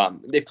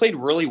 They played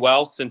really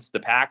well since the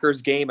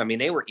Packers game.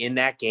 They were in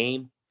that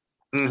game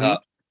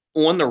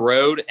on the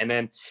road. And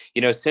then,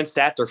 since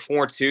that, they're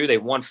 4-2.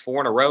 They've won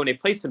 4 in a row, and they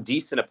played some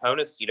decent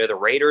opponents. The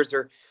Raiders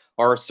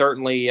are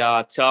certainly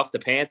tough. The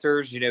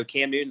Panthers,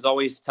 Cam Newton's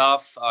always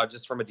tough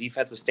just from a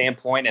defensive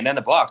standpoint. And then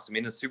the Bucs,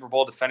 the Super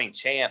Bowl defending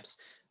champs.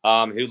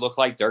 who look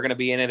like they're going to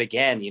be in it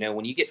again.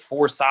 When you get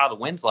 4 solid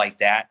wins like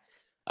that,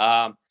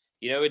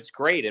 it's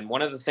great. And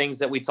one of the things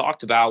that we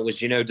talked about was,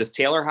 does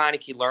Taylor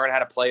Heinicke learn how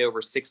to play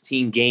over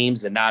 16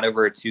 games and not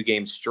over a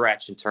 2-game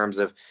stretch in terms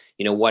of,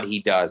 what he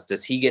does?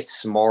 Does he get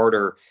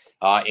smarter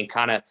and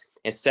kind of,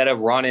 instead of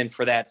running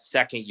for that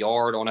second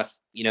yard on a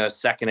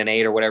 2nd and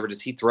 8 or whatever,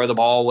 does he throw the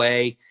ball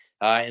away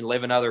and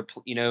live another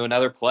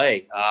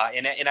play?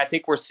 And I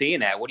think we're seeing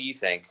that. What do you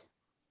think?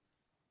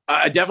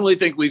 I definitely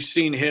think we've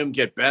seen him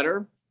get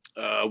better.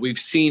 We've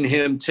seen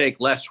him take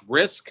less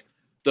risk,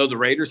 though the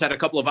Raiders had a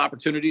couple of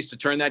opportunities to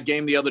turn that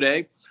game the other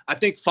day. I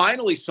think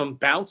finally some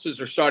bounces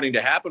are starting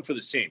to happen for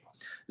this team.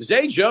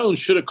 Zay Jones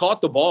should have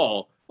caught the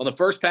ball on the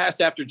first pass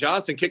after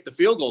Johnson kicked the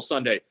field goal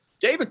Sunday.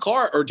 Derek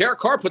Carr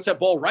puts that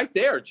ball right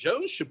there.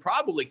 Jones should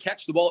probably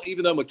catch the ball,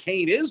 even though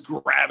McCain is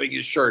grabbing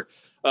his shirt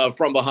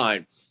from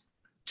behind.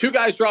 2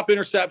 guys drop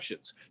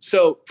interceptions.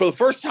 So for the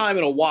first time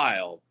in a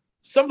while,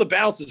 some of the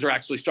bounces are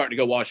actually starting to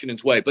go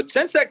Washington's way. But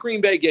since that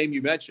Green Bay game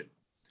you mentioned,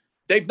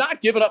 they've not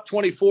given up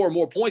 24 or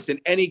more points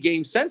in any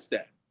game since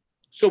then.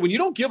 So when you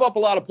don't give up a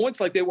lot of points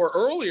like they were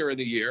earlier in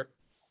the year,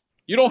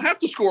 you don't have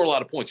to score a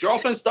lot of points. Your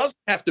offense doesn't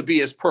have to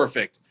be as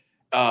perfect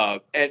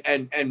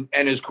and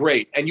as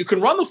great. And you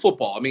can run the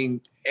football. I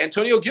mean,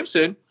 Antonio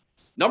Gibson,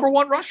 number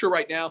 1 rusher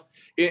right now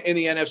in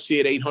the NFC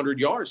at 800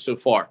 yards so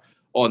far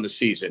on the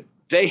season.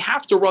 They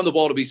have to run the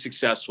ball to be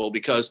successful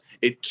because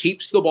it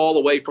keeps the ball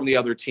away from the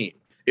other team.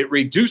 It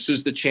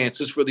reduces the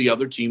chances for the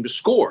other team to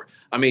score.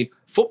 I mean,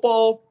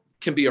 football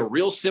can be a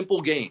real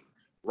simple game.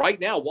 Right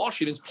now,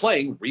 Washington's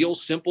playing real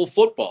simple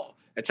football.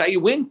 That's how you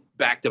win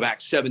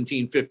back-to-back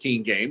 17,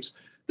 15 games.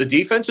 The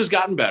defense has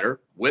gotten better,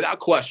 without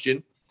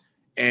question.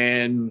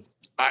 And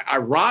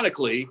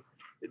ironically,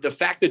 the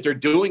fact that they're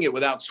doing it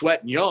without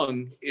Sweat and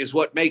Young is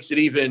what makes it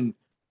even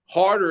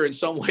harder in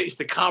some ways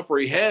to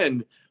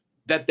comprehend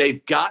that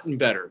they've gotten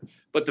better.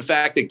 But the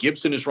fact that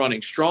Gibson is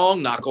running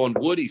strong, knock on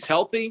wood, he's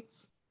healthy,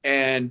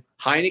 and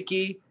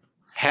Heinicke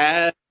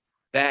had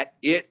that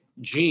it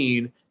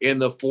gene in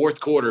the fourth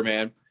quarter,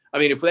 man. I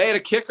mean, if they had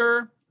a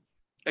kicker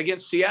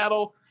against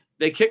Seattle,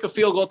 they kick a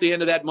field goal at the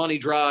end of that money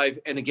drive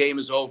and the game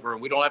is over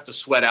and we don't have to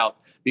sweat out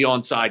the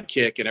onside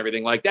kick and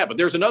everything like that. But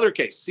there's another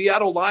case.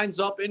 Seattle lines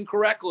up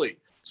incorrectly.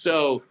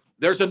 So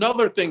there's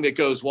another thing that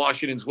goes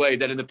Washington's way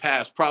that in the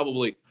past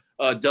probably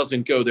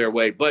doesn't go their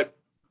way. But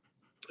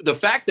the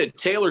fact that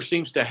Taylor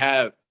seems to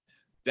have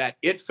that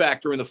it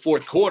factor in the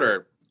fourth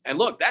quarter, and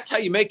look, that's how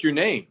you make your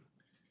name.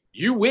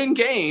 You win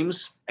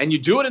games and you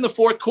do it in the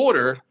fourth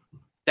quarter.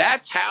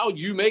 That's how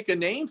you make a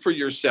name for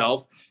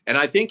yourself. And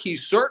I think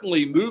he's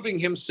certainly moving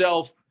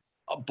himself,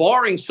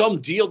 barring some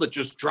deal that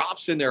just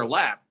drops in their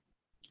lap.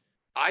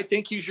 I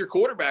think he's your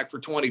quarterback for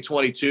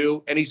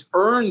 2022, and he's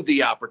earned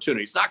the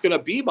opportunity. It's not going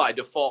to be by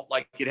default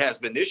like it has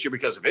been this year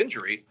because of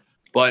injury,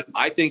 but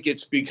I think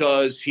it's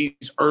because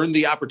he's earned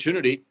the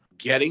opportunity,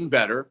 getting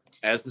better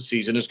as the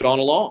season has gone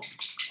along.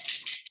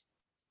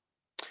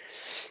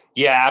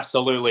 Yeah,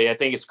 absolutely. I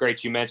think it's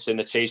great you mentioned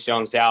that Chase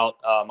Young's out.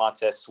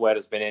 Montez Sweat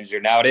has been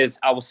injured. Now it is,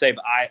 I will say,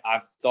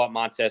 I thought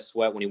Montez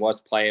Sweat, when he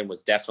was playing,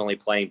 was definitely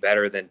playing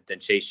better than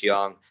Chase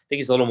Young. I think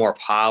he's a little more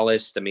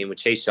polished. I mean, with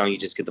Chase Young, you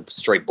just get the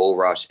straight bull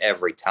rush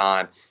every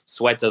time.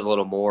 Sweat does a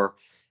little more.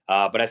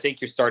 But I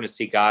think you're starting to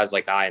see guys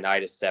like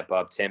Ioannidis step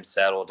up, Tim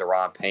Settle,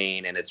 Daron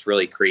Payne, and it's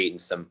really creating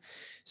some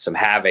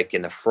havoc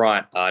in the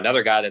front.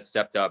 Another guy that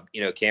stepped up,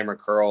 Cameron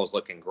Curl is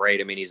looking great.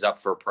 I mean, he's up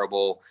for a Pro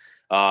Bowl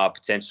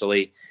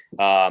potentially.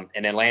 And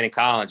then Landon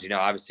Collins,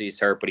 obviously he's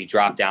hurt, but he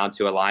dropped down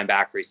to a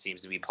linebacker. He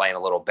seems to be playing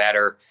a little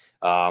better.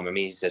 I mean,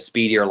 he's a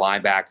speedier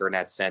linebacker in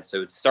that sense.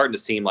 So it's starting to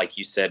seem, like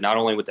you said, not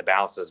only with the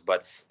bounces,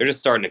 but they're just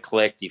starting to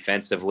click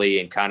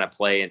defensively and kind of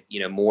play,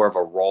 more of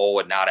a role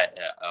and not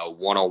a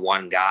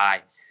one-on-one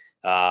guy.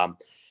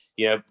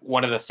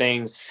 One of the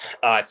things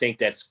I think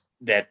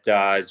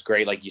that is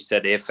great, like you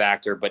said, the if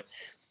factor, but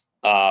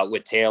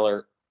with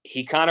Taylor,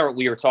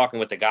 we were talking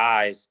with the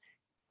guys,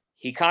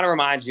 he kind of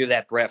reminds you of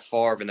that Brett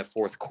Favre in the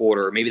fourth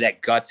quarter, maybe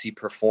that gutsy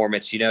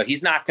performance.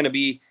 He's not going to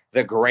be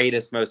the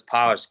greatest, most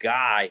polished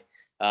guy,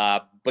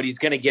 but he's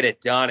going to get it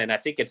done. And I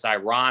think it's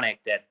ironic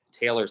that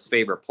Taylor's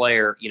favorite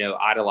player,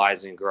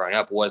 idolizing growing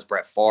up, was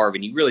Brett Favre.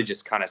 And you really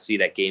just kind of see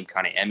that game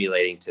kind of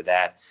emulating to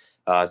that.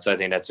 So I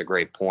think that's a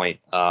great point.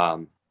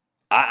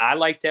 I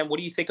like them. What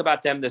do you think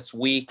about them this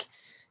week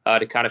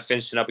to kind of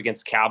finish it up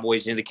against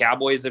Cowboys? The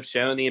Cowboys have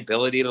shown the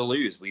ability to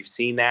lose. We've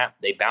seen that.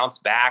 They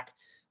bounced back.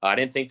 I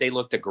didn't think they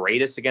looked the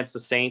greatest against the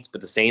Saints,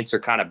 but the Saints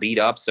are kind of beat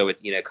up, so it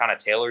kind of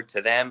tailored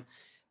to them.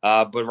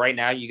 But right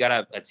now you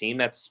got a team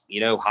that's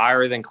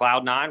higher than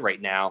Cloud 9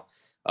 right now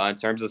in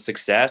terms of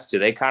success. Do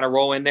they kind of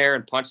roll in there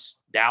and punch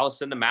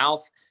Dallas in the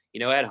mouth,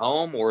 at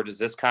home, or does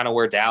this kind of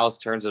where Dallas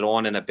turns it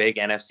on in a big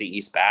NFC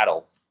East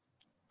battle?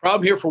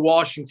 Problem here for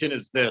Washington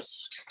is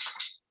this.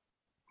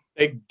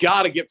 They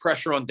got to get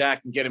pressure on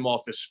Dak and get him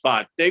off his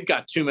spot. They've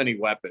got too many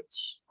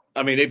weapons.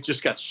 I mean, they've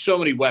just got so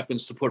many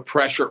weapons to put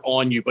pressure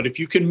on you. But if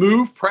you can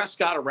move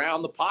Prescott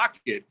around the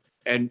pocket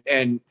and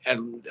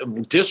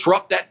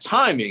disrupt that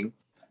timing,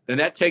 then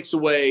that takes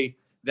away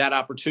that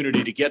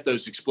opportunity to get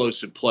those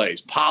explosive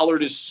plays.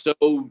 Pollard is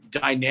so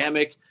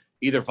dynamic,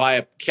 either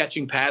via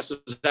catching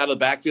passes out of the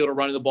backfield or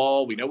running the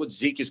ball. We know what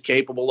Zeke is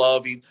capable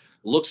of. He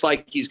looks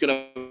like he's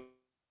going to,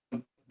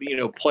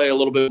 play a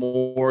little bit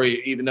more,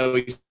 even though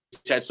he's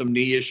had some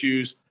knee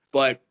issues.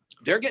 But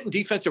they're getting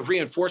defensive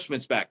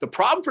reinforcements back. The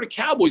problem for the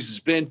Cowboys has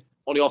been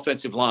on the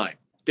offensive line.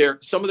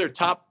 Some of their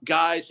top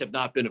guys have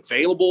not been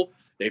available.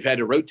 They've had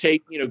to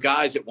rotate,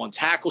 guys at one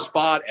tackle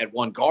spot, at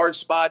one guard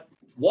spot.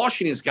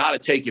 Washington's got to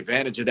take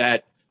advantage of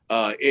that,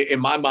 in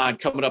my mind,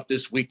 coming up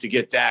this week to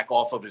get Dak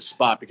off of his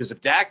spot. Because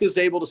if Dak is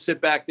able to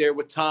sit back there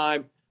with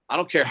time, I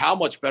don't care how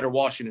much better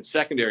Washington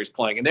secondary is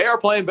playing, and they are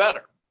playing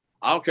better.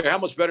 I don't care how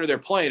much better they're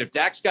playing. If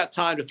Dak's got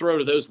time to throw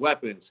to those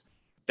weapons,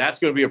 that's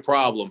going to be a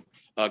problem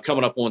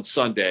coming up on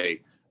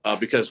Sunday,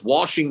 because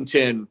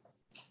Washington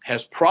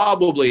has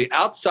probably,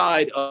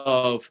 outside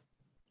of,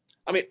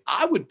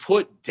 I would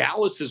put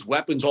Dallas's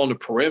weapons on the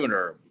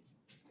perimeter.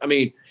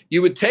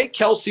 You would take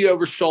Kelsey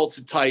over Schultz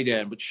at tight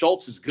end, but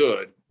Schultz is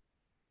good.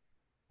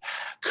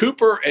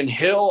 Cooper and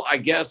Hill, I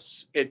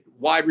guess, at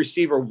wide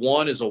receiver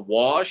 1 is a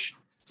wash.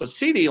 But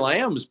CeeDee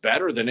Lamb is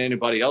better than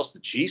anybody else the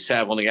Chiefs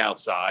have on the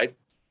outside.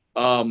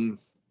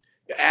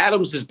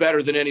 Adams is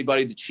better than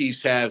anybody the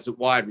Chiefs has at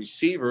wide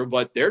receiver,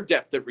 but their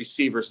depth at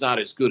receiver is not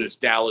as good as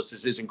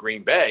Dallas's is in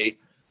Green Bay.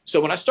 So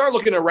when I start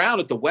looking around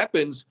at the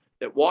weapons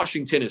that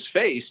Washington has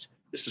faced,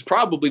 this is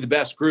probably the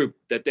best group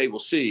that they will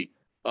see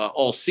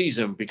all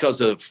season, because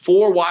of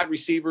 4 wide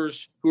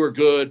receivers who are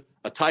good,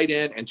 a tight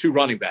end, and 2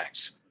 running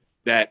backs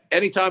that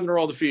anytime they're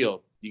on the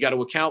field, you got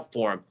to account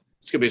for them.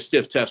 It's going to be a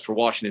stiff test for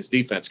Washington's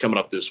defense coming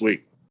up this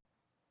week.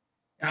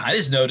 I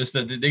just noticed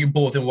that they could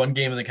pull within one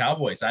game of the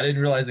Cowboys. I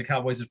didn't realize the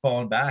Cowboys had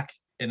fallen back,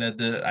 and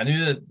I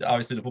knew that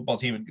obviously the football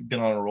team had been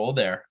on a roll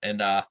there.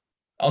 And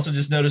also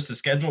just noticed the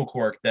schedule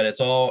quirk that it's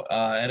all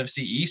NFC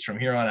East from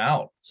here on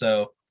out.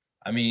 So,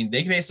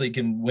 they basically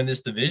can win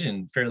this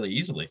division fairly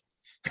easily.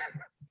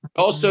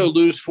 Also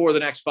lose 4 of the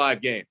next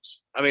 5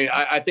 games.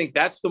 I think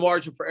that's the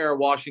margin for error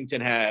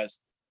Washington has.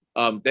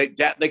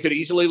 They could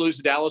easily lose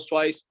to Dallas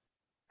twice.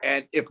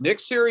 And if Nick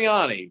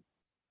Sirianni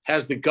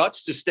has the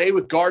guts to stay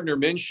with Gardner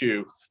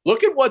Minshew,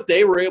 look at what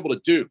they were able to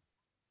do.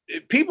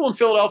 People in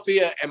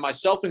Philadelphia, and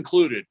myself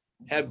included,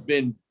 have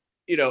been,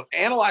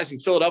 analyzing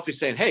Philadelphia,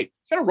 saying, hey, you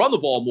got to run the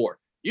ball more.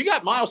 You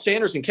got Miles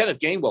Sanders and Kenneth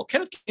Gainwell.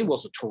 Kenneth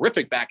Gainwell's a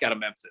terrific back out of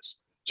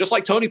Memphis, just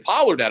like Tony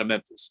Pollard out of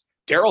Memphis.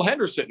 Darrell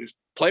Henderson, who's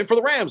playing for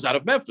the Rams, out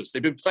of Memphis.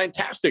 They've been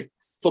fantastic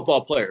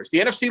football players. The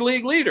NFC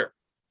league leader,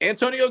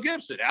 Antonio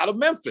Gibson, out of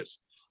Memphis.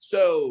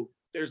 So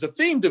there's a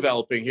theme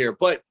developing here,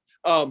 but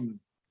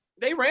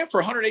they ran for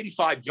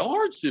 185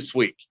 yards this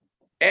week.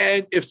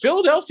 And if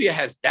Philadelphia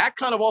has that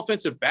kind of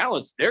offensive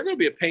balance, they're going to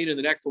be a pain in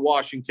the neck for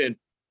Washington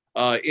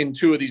in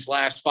 2 of these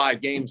last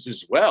 5 games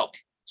as well.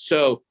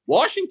 So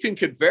Washington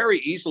could very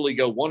easily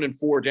go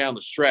 1-4 down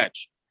the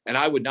stretch. And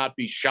I would not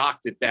be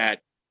shocked at that,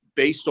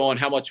 based on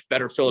how much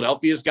better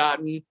Philadelphia's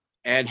gotten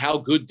and how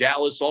good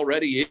Dallas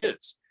already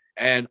is.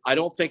 And I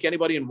don't think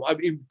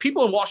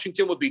people in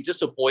Washington would be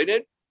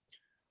disappointed.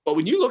 But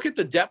when you look at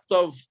the depth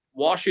of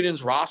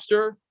Washington's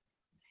roster,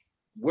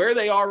 where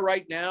they are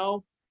right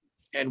now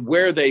and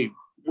where they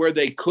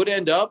could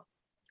end up,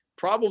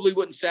 probably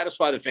wouldn't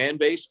satisfy the fan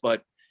base.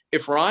 But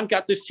if Ron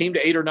got this team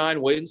to 8 or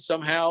 9 wins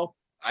somehow,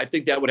 I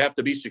think that would have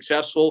to be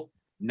successful.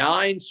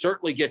 9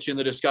 certainly gets you in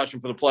the discussion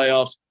for the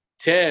playoffs.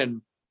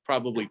 10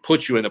 probably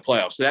puts you in the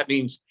playoffs. So that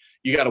means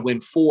you got to win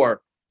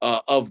 4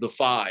 of the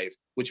 5,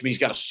 which means you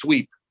got to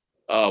sweep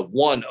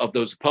one of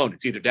those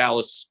opponents, either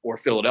Dallas or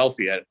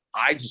Philadelphia.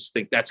 I just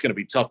think that's going to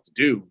be tough to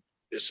do,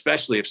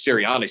 especially if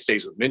Sirianni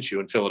stays with Minshew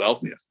in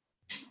Philadelphia.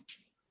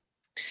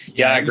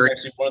 Yeah, I agree.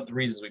 Actually, one of the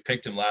reasons we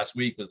picked him last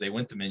week was they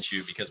went to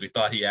Minshew because we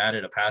thought he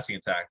added a passing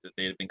attack that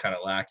they had been kind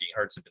of lacking.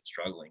 Hurts have been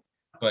struggling.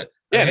 But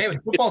the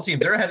football team,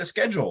 they're ahead of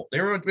schedule.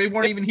 They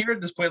weren't even here at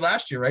this point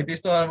last year, right? They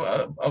still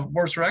have a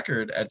worse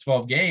record at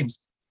 12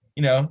 games.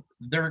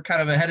 They're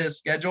kind of ahead of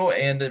schedule,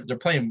 and they're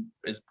playing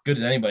as good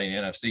as anybody in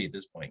the NFC at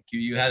this point. Q,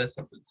 you had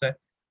something to say?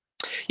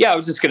 Yeah, I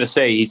was just going to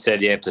say, he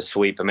said you have to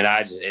sweep.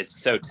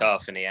 It's so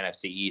tough in the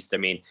NFC East.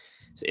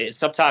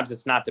 Sometimes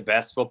it's not the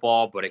best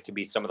football, but it can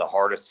be some of the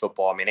hardest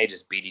football. They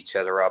just beat each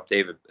other up. They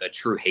have a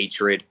true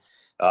hatred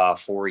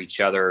for each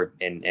other,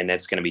 and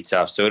that's going to be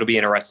tough. So it'll be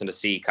interesting to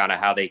see kind of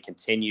how they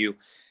continue,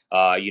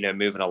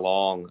 moving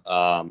along.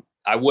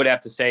 I would have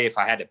to say, if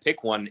I had to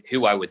pick one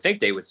who I would think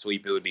they would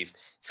sweep, it would be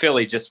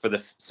Philly, just for the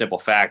simple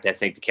fact I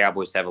think the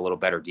Cowboys have a little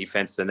better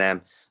defense than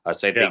them.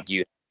 So I think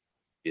you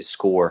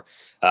score.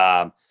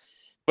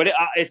 But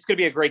it's going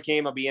to be a great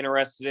game. I'll be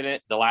interested in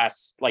it. The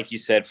last, like you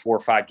said, 4 or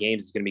 5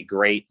 games is going to be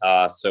great.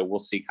 So we'll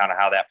see kind of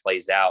how that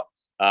plays out.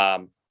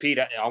 Pete,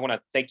 I want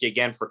to thank you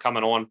again for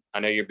coming on.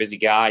 I know you're a busy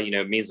guy.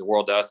 It means the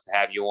world to us to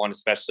have you on,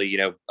 especially,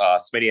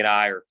 Smitty and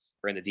I are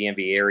in the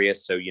DMV area.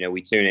 So,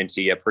 we tune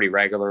into you pretty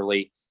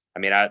regularly.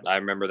 I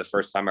remember the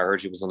first time I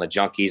heard you was on the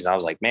Junkies, and I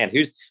was like, man,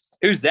 who's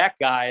that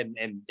guy?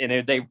 And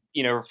they,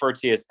 refer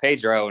to you as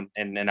Pedro,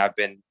 and I've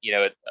been,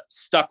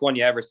 stuck on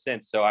you ever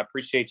since. So I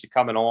appreciate you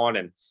coming on.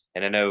 And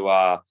I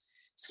know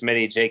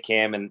Smitty, J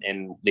Cam,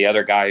 and the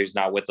other guy who's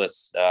not with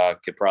us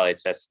could probably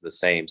attest to the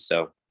same.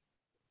 So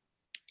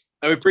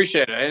I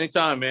appreciate it.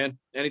 Anytime, man.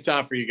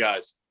 Anytime for you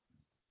guys.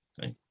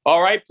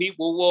 All right, Pete.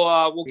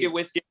 We'll get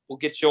with you. We'll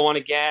get you on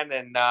again,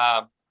 and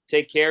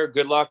take care.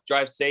 Good luck.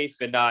 Drive safe,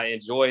 and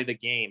enjoy the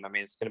game. I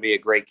mean, it's going to be a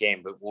great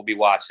game, but we'll be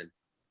watching.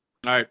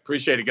 All right.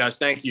 Appreciate it, guys.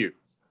 Thank you.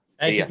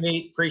 Thank you,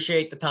 Pete.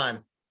 Appreciate the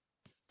time.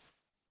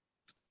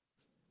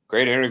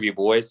 Great interview,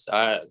 boys.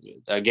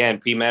 Again,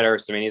 Pete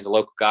Medhurst. I mean, he's a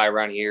local guy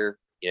around here.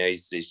 You know,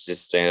 he's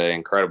just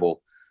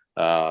incredible.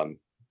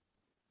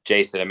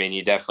 Jason, I mean,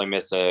 you definitely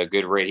miss a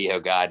good radio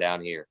guy down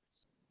here.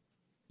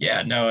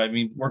 Yeah, no, I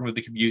mean, working with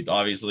the commute,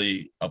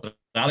 obviously,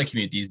 without a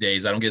commute these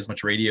days, I don't get as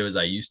much radio as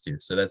I used to.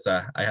 So that's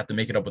I have to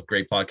make it up with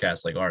great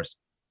podcasts like ours.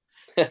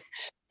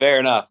 Fair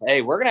enough.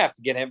 Hey, we're gonna have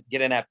to get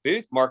in that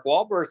booth. Mark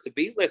Wahlberg's a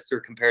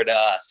B-lister compared to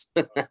us.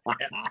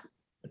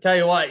 I'll tell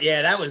you what,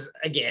 yeah, that was,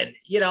 again,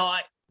 you know,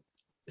 I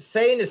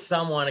saying to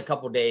someone a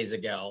couple of days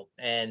ago,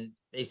 and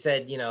they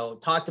said, you know,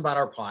 talked about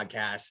our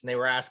podcast, and they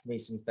were asking me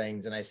some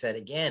things, and I said,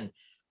 again,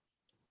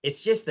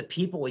 it's just the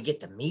people we get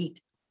to meet.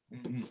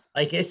 Mm-hmm.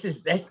 Like this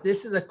is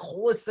the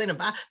coolest thing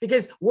about,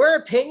 because we're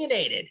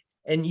opinionated,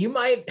 and you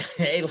might,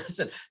 hey,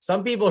 listen,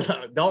 some people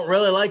don't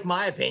really like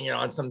my opinion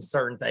on some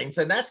certain things,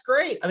 and that's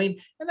great. I mean,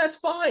 and that's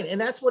fine, and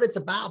that's what it's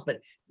about.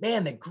 But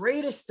man, the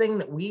greatest thing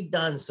that we've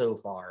done so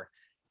far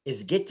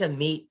is get to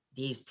meet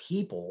these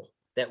people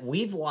that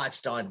we've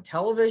watched on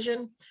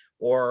television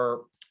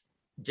or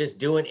just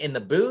doing in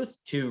the booth,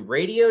 to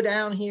radio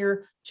down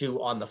here,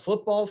 to on the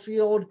football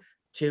field,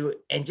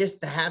 and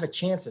just to have a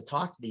chance to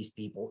talk to these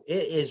people.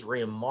 It is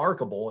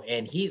remarkable.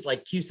 And he's,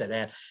 like Q said,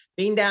 man,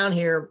 being down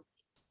here,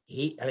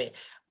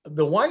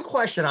 the one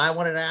question I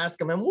wanted to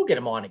ask him, and we'll get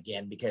him on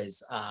again,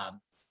 because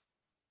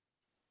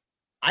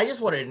I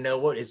just wanted to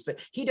know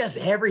he does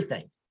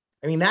everything.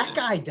 I mean, that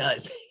guy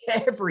does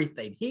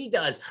everything. He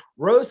does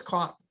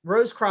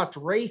Rosecroft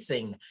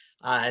racing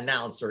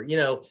announcer, you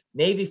know,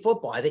 Navy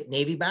football, I think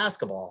Navy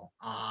basketball,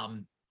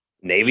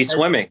 Navy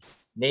swimming.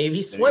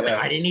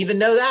 I didn't even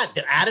know that.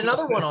 Add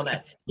another one on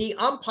that. He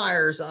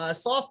umpires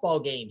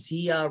softball games.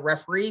 He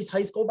referees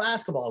high school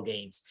basketball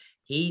games.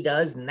 He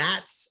does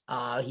Nats.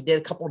 He did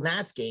a couple of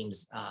Nats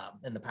games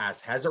in the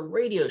past. Has a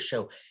radio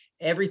show.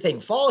 Everything.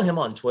 Follow him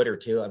on Twitter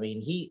too. I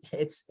mean,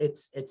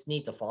 it's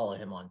neat to follow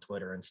him on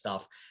Twitter and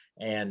stuff.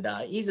 And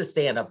he's a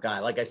stand-up guy.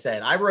 Like I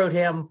said, I wrote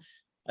him.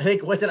 I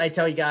think, what did I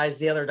tell you guys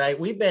the other night?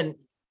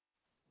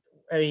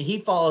 He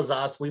follows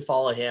us. We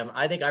follow him.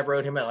 I think I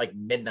wrote him at like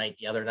midnight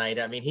the other night.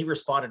 I mean, he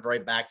responded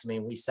right back to me,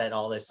 and we set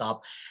all this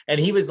up. And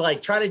he was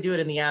like, try to do it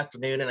in the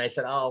afternoon. And I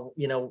said, oh,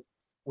 you know,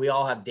 we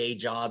all have day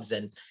jobs.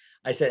 And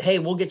I said, hey,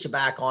 we'll get you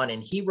back on.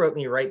 And he wrote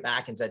me right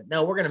back and said,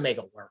 no, we're going to make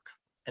it work.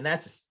 And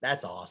that's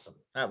awesome.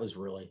 That was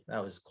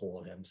cool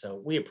of him.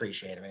 So we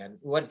appreciate it, man.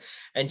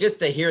 And just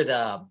to hear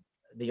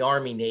the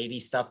Army Navy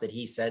stuff that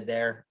he said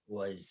there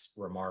was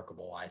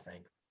remarkable, I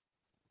think.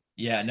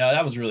 Yeah, no,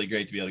 that was really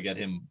great to be able to get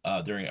him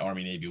during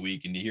Army Navy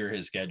week, and to hear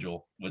his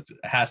schedule, which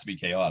has to be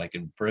chaotic,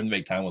 and for him to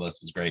make time with us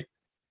was great.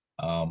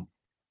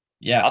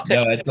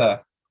 It's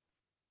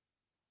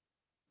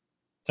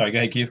sorry, go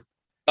ahead, Q.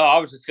 Oh, I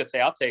was just gonna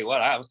say, I'll tell you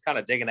what, I was kind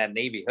of digging that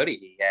Navy hoodie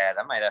he had.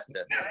 I might have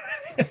to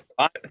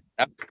find it.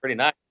 That was pretty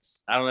nice.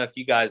 I don't know if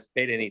you guys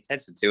paid any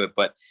attention to it,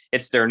 but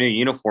it's their new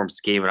uniform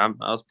scheme, and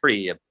I was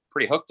pretty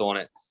hooked on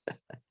it.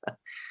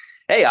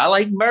 Hey, I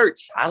like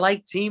merch. I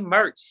like team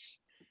merch.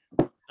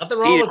 Nothing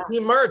wrong with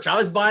team merch. I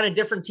was buying a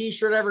different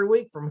T-shirt every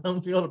week from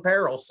Home Field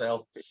Apparel.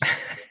 So,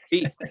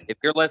 Pete, if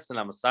you're listening,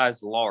 I'm a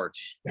size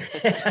large.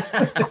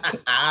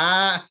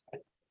 I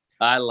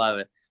love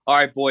it. All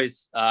right,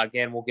 boys.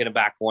 Again, we'll get him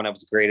back on. That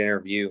was a great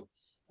interview.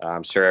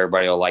 I'm sure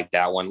everybody will like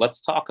that one. Let's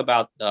talk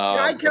about.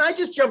 Can I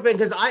just jump in,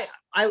 because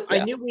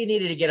I knew we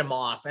needed to get him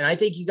off, and I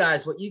think you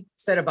guys, what you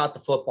said about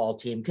the football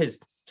team,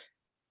 because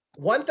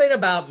one thing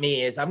about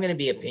me is I'm going to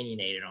be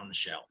opinionated on the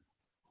show,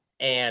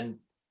 and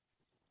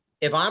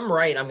if I'm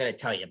right, I'm going to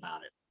tell you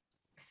about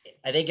it.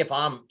 I think if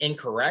I'm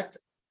incorrect,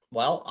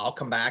 well, I'll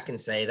come back and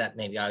say that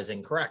maybe I was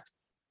incorrect.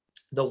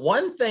 The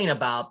one thing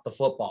about the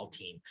football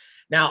team,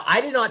 now I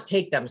did not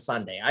take them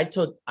Sunday. I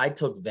took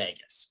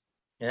Vegas,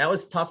 and that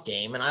was a tough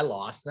game, and I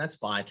lost, and that's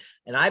fine.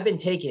 And I've been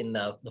taking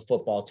the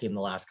football team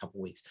the last couple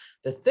of weeks.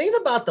 The thing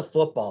about the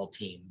football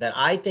team that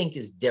I think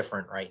is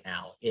different right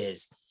now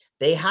is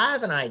they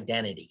have an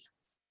identity.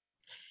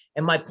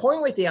 And my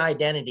point with the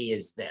identity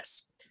is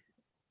this.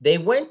 They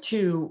went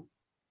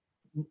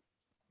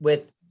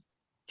with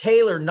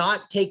Taylor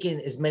not taking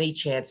as many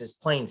chances,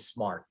 playing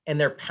smart, and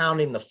they're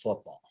pounding the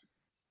football.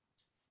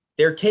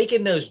 They're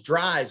taking those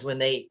drives when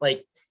they,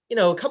 like, you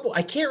know,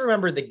 I can't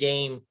remember the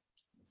game.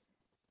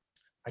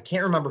 I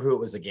can't remember who it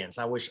was against.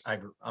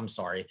 I'm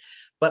sorry.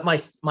 But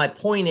my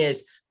point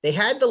is, they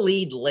had the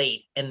lead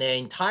late, and the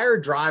entire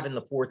drive in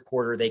the fourth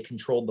quarter, they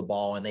controlled the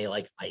ball and they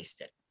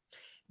iced it.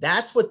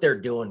 That's what they're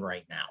doing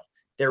right now.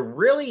 They're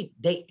really,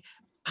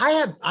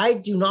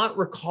 I do not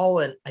recall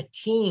a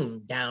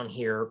team down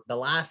here the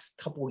last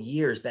couple of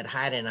years that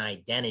had an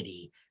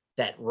identity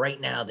that right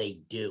now they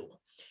do.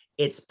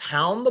 It's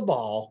pound the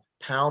ball,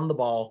 pound the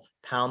ball,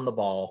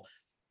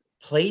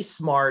 play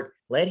smart,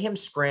 let him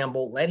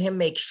scramble, let him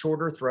make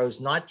shorter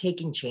throws, not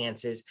taking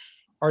chances.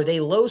 Are they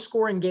low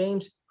scoring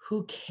games?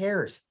 Who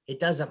cares? It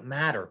doesn't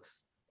matter.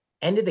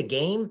 End of the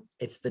game,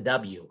 it's the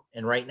W.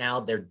 And right now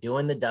they're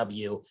doing the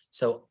W.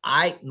 So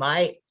I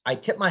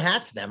tip my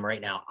hat to them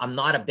right now. I'm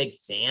not a big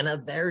fan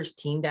of theirs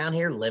team down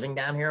here, living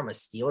down here. I'm a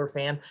Steeler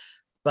fan,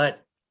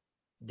 but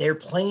they're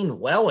playing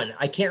well. And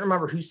I can't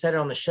remember who said it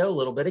on the show a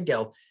little bit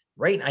ago,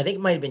 right? I think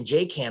it might've been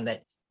J-Cam,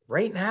 that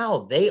right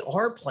now they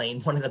are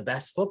playing one of the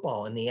best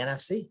football in the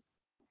NFC.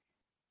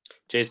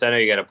 Jason, I know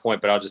you got a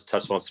point, but I'll just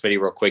touch on Smitty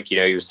real quick. You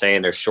know, you were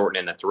saying they're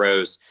shortening the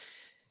throws.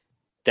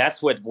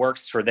 That's what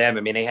works for them.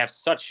 I mean, they have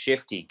such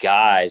shifty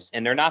guys,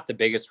 and they're not the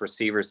biggest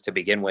receivers to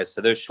begin with.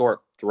 So those short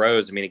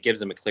throws, I mean, it gives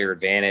them a clear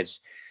advantage.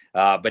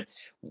 But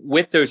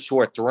with those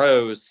short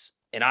throws,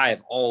 and I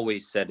have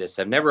always said this,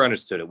 I've never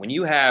understood it. When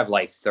you have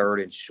like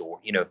 3rd and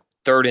short, you know,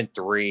 3rd and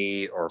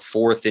 3 or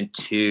 4th and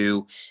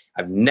 2,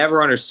 I've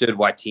never understood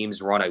why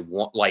teams run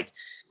like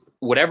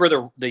whatever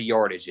the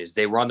yardage is,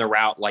 they run the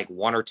route like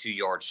 1 or 2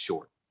 yards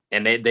short.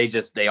 And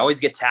they always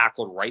get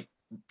tackled right,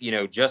 you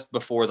know, just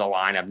before the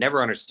line. I've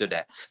never understood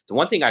that. The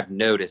one thing I've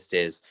noticed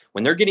is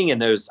when they're getting in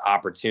those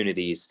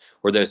opportunities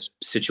or those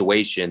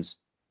situations,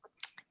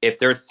 if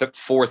they're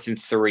 4th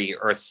and 3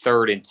 or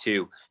 3rd and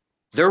 2,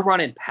 they're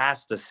running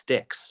past the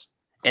sticks.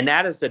 And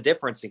that is the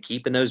difference in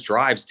keeping those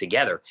drives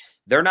together.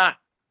 They're not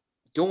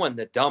doing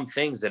the dumb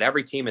things that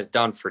every team has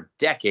done for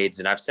decades.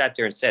 And I've sat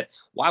there and said,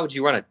 why would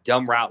you run a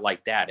dumb route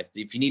like that?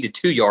 If you needed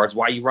 2 yards,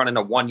 why are you running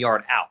a 1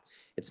 yard out?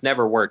 It's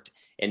never worked.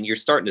 And you're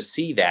starting to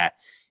see that.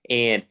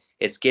 And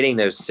it's getting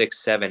those 6,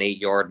 7, 8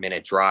 yard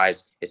minute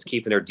drives. It's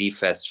keeping their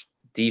defense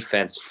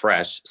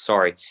fresh.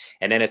 Sorry.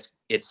 And then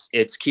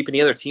it's keeping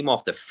the other team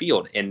off the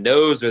field. And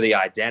those are the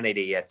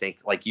identity. I think,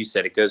 like you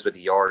said, it goes with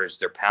the yardage.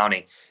 They're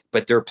pounding,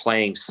 but they're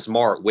playing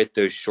smart with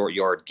those short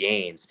yard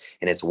gains,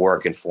 and it's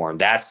working for them.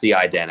 That's the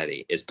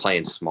identity, is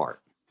playing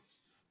smart.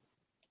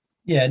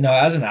 Yeah, no,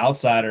 as an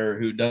outsider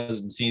who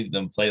doesn't see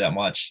them play that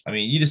much, I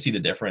mean, you just see the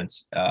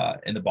difference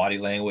in the body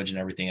language and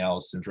everything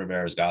else since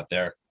Rivera's got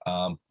there.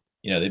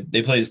 You know,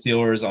 they played the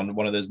Steelers on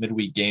one of those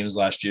midweek games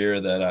last year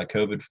that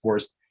COVID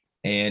forced.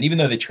 And even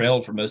though they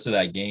trailed for most of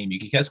that game, you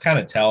can just kind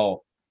of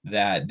tell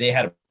that they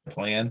had a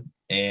plan.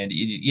 And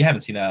you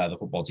haven't seen that out of the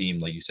football team,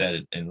 like you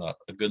said, in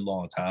a good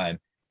long time.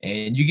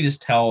 And you can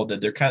just tell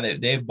that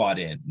they've bought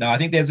in. Now, I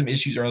think they had some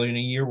issues earlier in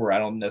the year where I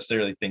don't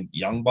necessarily think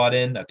Young bought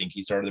in. I think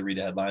he started to read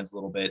the headlines a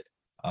little bit.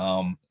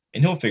 And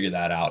he'll figure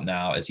that out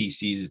now as he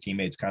sees his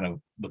teammates kind of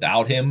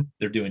without him,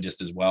 they're doing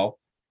just as well.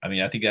 I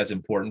mean, I think that's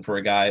important for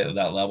a guy of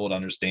that level to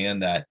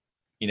understand that,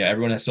 you know,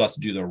 everyone still has to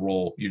do their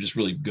role. You're just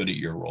really good at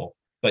your role.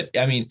 But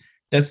I mean,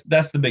 that's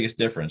the biggest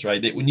difference,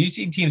 right? That when you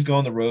see teams go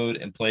on the road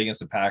and play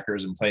against the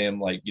Packers and play them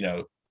like, you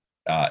know,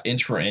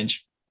 inch for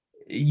inch,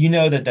 you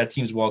know that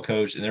team's well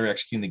coached and they're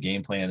executing the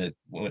game plan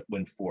that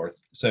went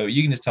forth. So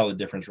you can just tell the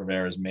difference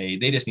Rivera's made.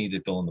 They just need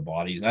to fill in the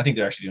bodies, and I think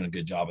they're actually doing a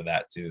good job of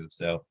that too.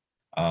 So,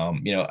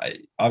 you know,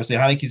 obviously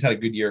Heineke's had a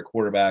good year at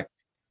quarterback.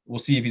 We'll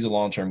see if he's a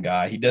long-term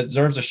guy. He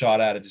deserves a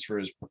shot at it just for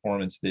his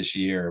performance this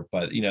year.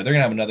 But, you know, they're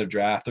going to have another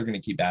draft. They're going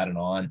to keep adding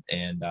on,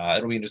 and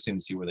it'll be interesting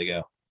to see where they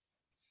go.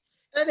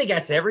 I think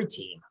that's every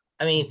team.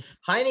 I mean,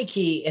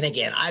 Heineke, and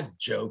again, I've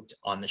joked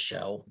on the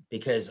show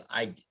because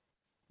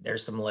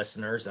there's some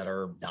listeners that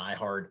are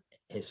diehard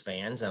his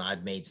fans, and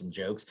I've made some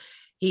jokes.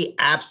 He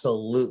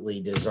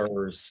absolutely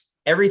deserves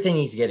everything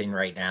he's getting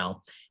right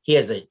now. He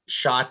has a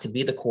shot to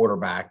be the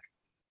quarterback.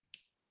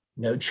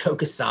 No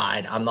joke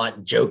aside, I'm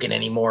not joking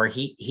anymore.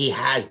 He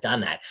has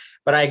done that.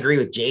 But I agree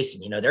with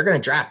Jason. You know, they're going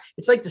to draft.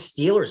 It's like the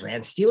Steelers,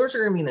 man. Steelers are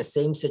going to be in the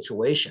same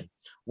situation.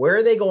 Where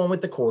are they going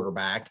with the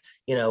quarterback?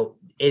 You know,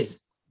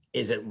 is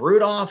it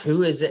Rudolph?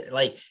 Who is it?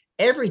 Like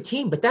every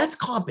team, but that's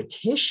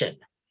competition.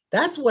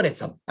 That's what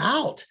it's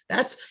about.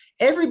 That's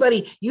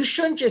everybody. You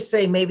shouldn't just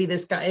say maybe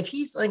this guy, if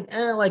he's like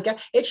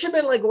it should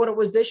have been like what it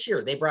was this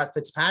year. They brought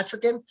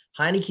Fitzpatrick in.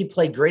 Heineke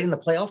played great in the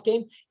playoff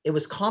game. It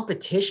was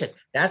competition.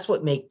 That's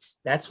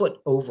what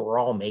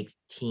overall makes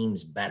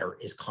teams better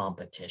is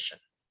competition.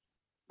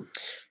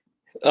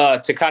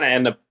 To kind of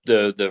end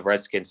the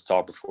Redskins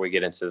talk before we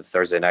get into the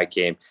Thursday night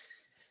game.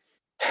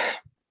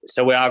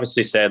 So we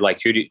obviously said, like,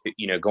 who do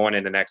you know going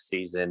into next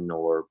season,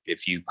 or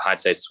if you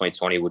hindsight's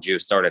 2020, would you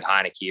have started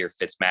Heineke or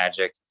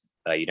Fitzmagic?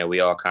 You know, we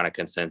all kind of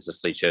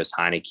consensusly chose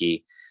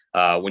Heineke.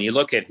 When you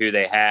look at who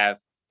they have,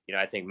 you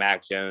know, I think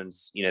Mac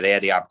Jones, you know, they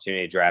had the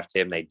opportunity to draft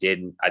him. They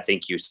didn't. I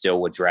think you still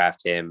would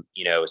draft him,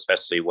 you know,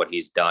 especially what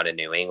he's done in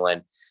New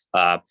England.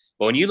 But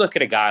when you look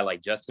at a guy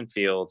like Justin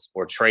Fields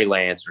or Trey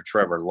Lance or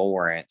Trevor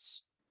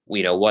Lawrence,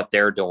 you know, what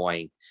they're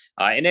doing,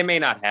 and they may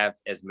not have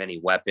as many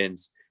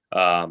weapons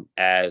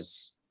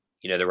as,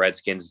 you know, the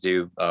Redskins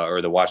do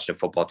or the Washington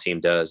football team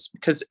does,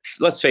 because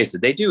let's face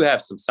it, they do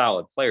have some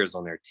solid players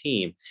on their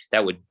team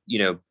that would, you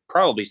know,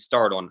 probably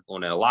start on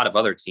a lot of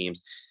other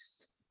teams.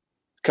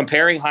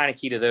 Comparing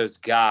Heineke to those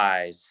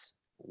guys,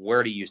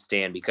 where do you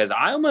stand? Because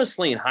I almost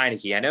lean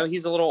Heineke. I know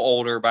he's a little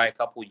older by a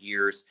couple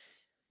years,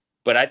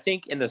 but I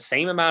think in the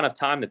same amount of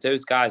time that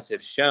those guys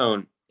have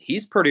shown,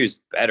 he's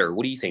produced better.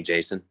 What do you think,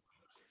 Jason?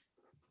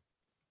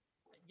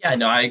 Yeah,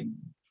 no, I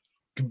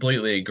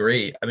completely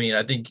agree. I mean,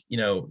 I think,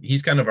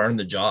 he's kind of earned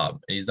the job,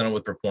 and he's done it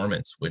with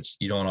performance, which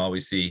you don't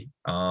always see.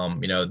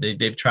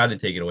 They've tried to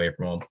take it away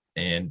from him,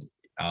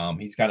 and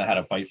he's kind of had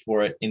to fight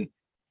for it. And,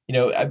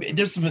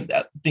 there's some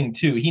that thing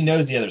too. He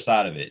knows the other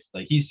side of it.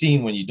 Like, he's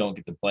seen when you don't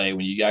get to play,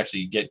 when you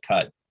actually get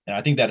cut. And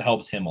I think that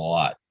helps him a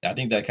lot. I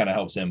think that kind of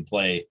helps him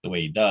play the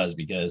way he does,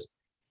 because,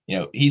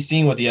 he's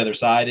seen what the other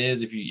side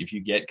is if you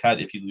get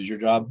cut, if you lose your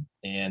job.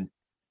 And,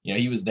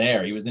 he was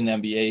there. He was in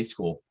NBA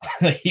school.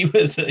 he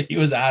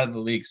was out of the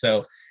league.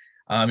 So,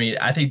 I mean,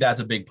 I think that's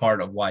a big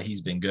part of why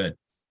he's been good.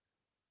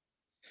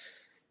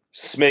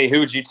 Smitty, who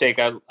would you take?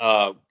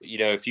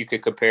 If you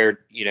could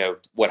compare,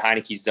 what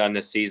Heineke's done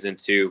this season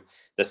to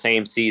the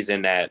same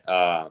season that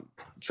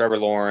Trevor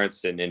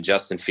Lawrence and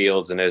Justin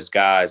Fields and those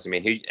guys. I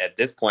mean, who at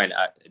this point,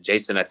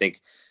 Jason, I think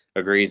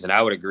agrees, and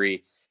I would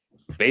agree.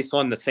 Based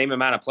on the same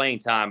amount of playing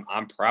time,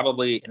 I'm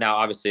probably now.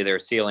 Obviously, their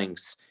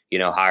ceilings,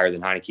 higher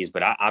than Heineke's,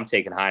 but I'm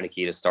taking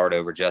Heineke to start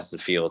over Justin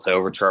Fields,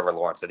 over Trevor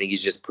Lawrence. I think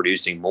he's just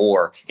producing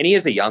more, and he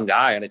is a young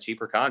guy on a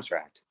cheaper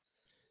contract.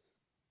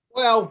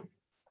 Well,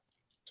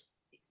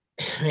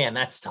 man,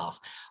 that's tough.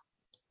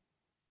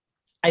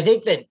 I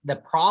think that the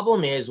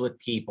problem is with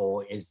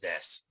people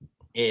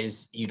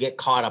is you get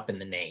caught up in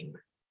the name.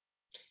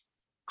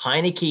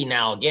 Heineke,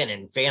 now again,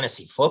 in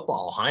fantasy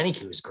football,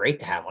 Heineke was great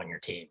to have on your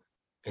team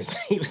because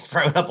he was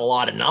throwing up a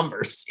lot of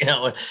numbers,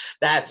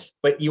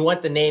 but you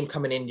want the name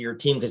coming into your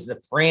team because the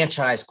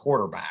franchise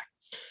quarterback.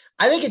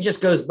 I think it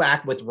just goes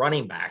back with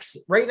running backs.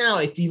 Right now,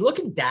 if you look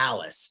at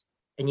Dallas,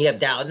 and you have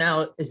Dallas.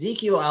 Now,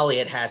 Ezekiel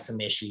Elliott has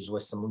some issues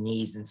with some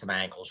knees and some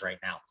ankles right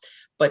now.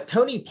 But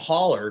Tony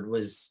Pollard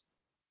was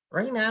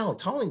right now,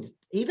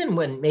 even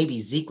when maybe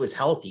Zeke was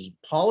healthy,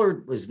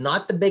 Pollard was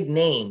not the big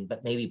name,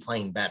 but maybe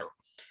playing better.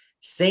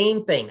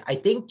 Same thing. I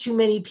think too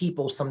many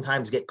people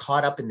sometimes get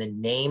caught up in the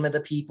name of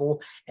the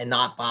people and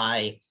not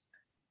by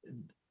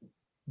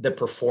the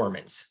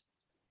performance.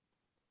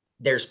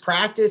 There's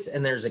practice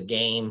and there's a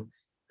game.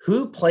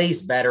 Who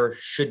plays better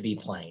should be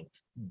playing.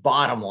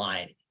 Bottom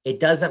line. It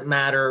doesn't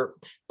matter.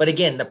 But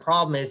again, the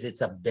problem is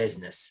it's a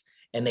business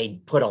and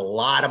they put a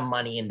lot of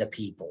money into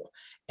people.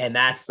 And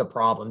that's the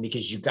problem,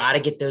 because you got to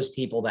get those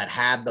people that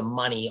have the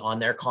money on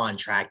their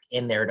contract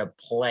in there to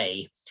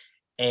play.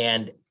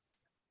 And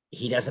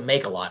he doesn't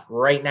make a lot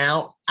right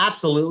now.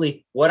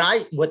 Absolutely.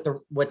 What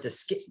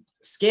the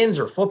Skins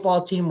or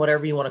football team,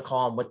 whatever you want to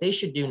call them, what they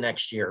should do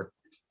next year,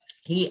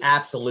 he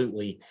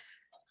absolutely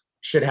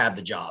should have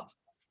the job.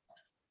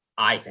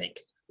 I think.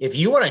 If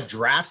you want to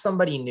draft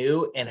somebody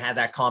new and have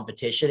that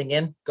competition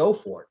again, go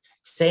for it.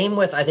 Same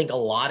with, I think, a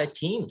lot of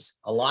teams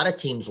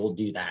will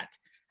do that.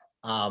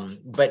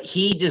 But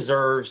he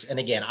deserves, and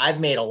again,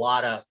 I've made a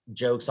lot of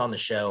jokes on the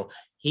show.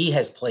 He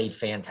has played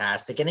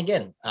fantastic. And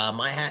again,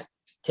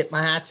 tip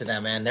my hat to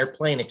them, man. They're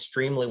playing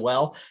extremely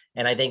well.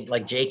 And I think,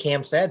 like J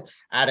Cam said,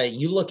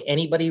 you look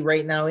anybody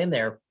right now in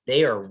there,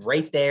 they are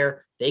right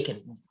there. They can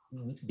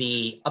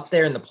be up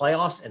there in the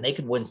playoffs, and they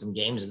could win some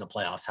games in the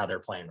playoffs, how they're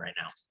playing right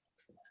now.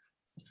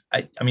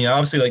 I mean,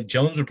 obviously, like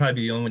Jones would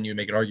probably be the only one you would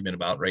make an argument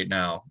about right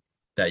now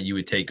that you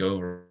would take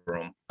over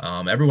him.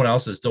 Everyone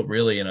else is still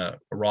really in a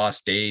raw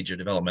stage or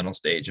developmental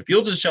stage. If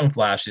Fields has shown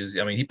flashes,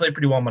 I mean, he played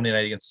pretty well Monday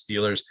night against the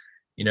Steelers.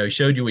 He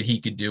showed you what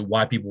he could do,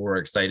 why people were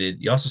excited.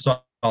 You also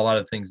saw a lot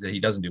of things that he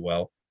doesn't do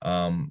well.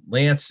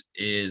 Lance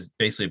is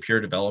basically a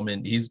pure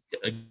development. He's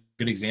a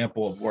good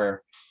example of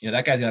where,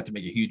 that guy's gonna have to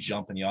make a huge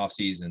jump in the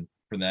offseason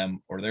for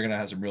them, or they're gonna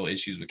have some real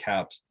issues with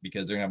caps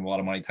because they're gonna have a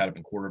lot of money tied up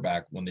in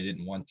quarterback when they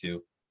didn't want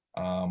to.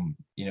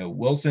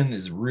 Wilson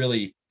is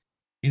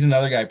he's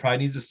another guy, probably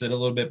needs to sit a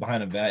little bit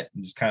behind a vet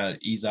and just kind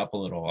of ease up a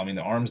little. I mean,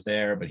 the arm's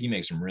there, but he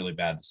makes some really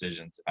bad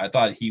decisions. I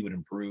thought he would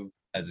improve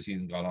as the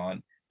season got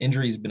on.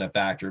 Injury's been a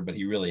factor, but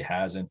he really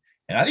hasn't.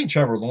 And I think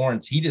Trevor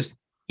Lawrence, he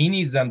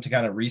needs them to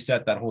kind of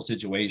reset that whole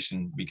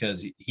situation,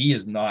 because he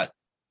is not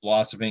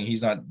blossoming.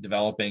 He's not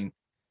developing.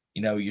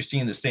 You're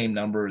seeing the same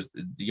numbers.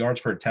 The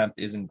yards per attempt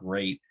isn't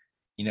great.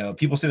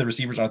 People say the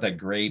receivers aren't that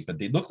great, but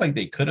they look like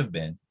they could have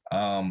been.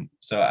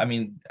 So, I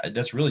mean,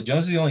 that's really,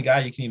 Jones is the only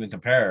guy you can even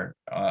compare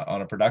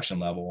on a production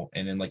level.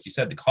 And then, like you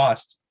said, the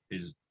cost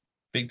is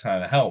big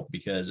time to help,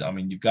 because, I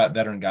mean, you've got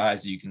veteran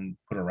guys that you can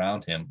put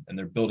around him, and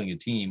they're building a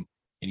team,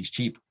 and he's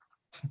cheap.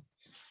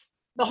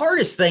 The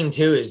hardest thing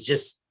too is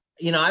just,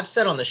 I've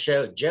said on the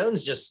show,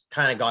 Jones just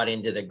kind of got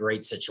into the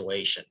great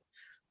situation,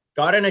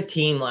 got in a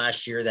team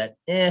last year that,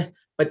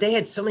 but they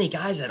had so many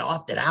guys that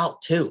opted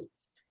out too.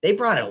 They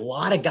brought a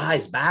lot of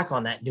guys back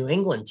on that New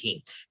England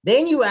team.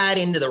 Then you add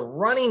into the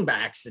running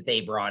backs that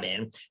they brought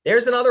in.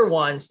 There's another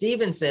one,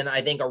 Stevenson, I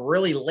think a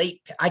really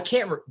late,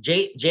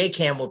 J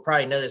Cam would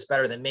probably know this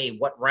better than me,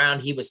 what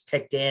round he was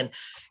picked in.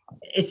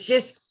 It's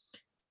just,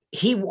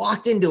 he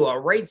walked into a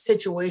right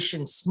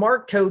situation,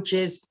 smart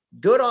coaches,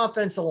 good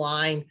offensive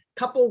line,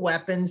 couple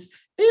weapons.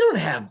 They don't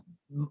have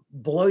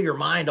blow your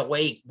mind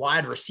away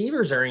wide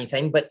receivers or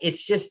anything, but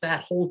it's just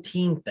that whole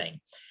team thing.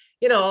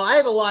 I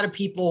have a lot of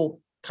people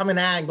coming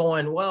at and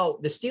going, well,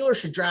 the Steelers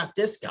should draft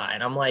this guy.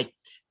 And I'm like,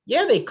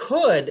 Yeah, they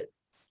could.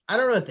 I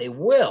don't know if they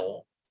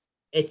will.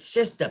 It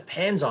just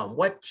depends on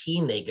what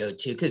team they go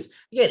to. Because,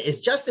 again,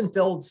 is Justin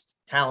Fields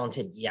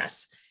talented?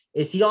 Yes.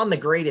 Is he on the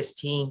greatest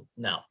team?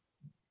 No.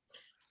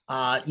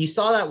 You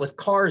saw that with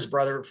Carr's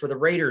brother for the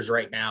Raiders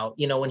right now.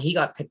 When he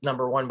got picked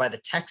number 1 by the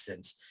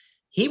Texans,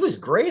 he was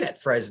great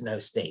at Fresno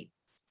State.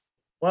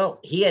 Well,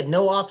 he had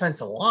no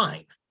offensive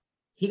line.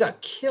 He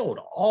got killed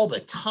all the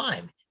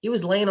time. He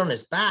was laying on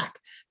his back.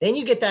 Then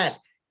you get that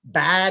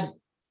bad,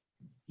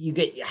 you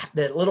get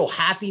the little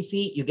happy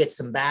feet. You get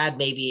some bad,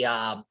 maybe,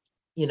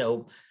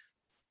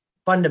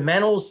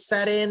 fundamentals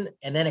set in,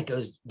 and then it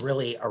goes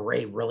really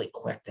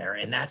quick there.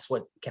 And that's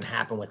what can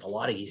happen with a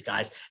lot of these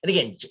guys. And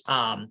again,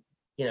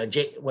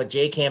 what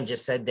J Cam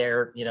just said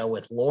there,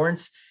 with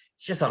Lawrence,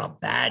 it's just on a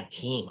bad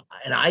team.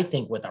 And I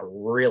think with a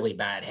really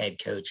bad head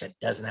coach that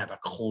doesn't have a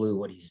clue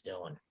what he's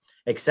doing,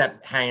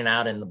 except hanging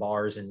out in the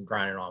bars and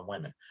grinding on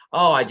women.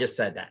 Oh, I just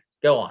said that.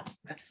 Go on.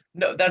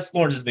 No, that's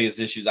Lawrence's biggest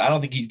issues. I don't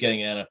think he's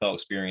getting an NFL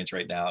experience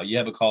right now. You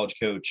have a college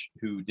coach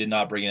who did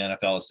not bring in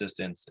NFL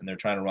assistants, and they're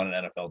trying to run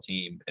an NFL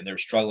team, and they're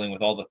struggling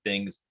with all the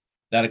things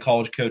that a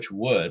college coach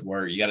would,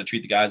 where you got to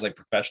treat the guys like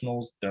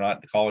professionals. They're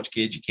not college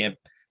kids. You can't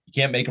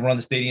make them run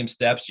the stadium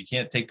steps. You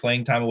can't take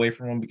playing time away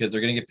from them because they're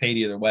going to get paid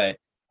either way.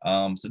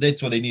 So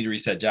that's what they need to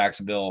reset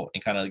Jacksonville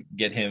and kind of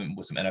get him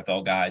with some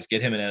NFL guys,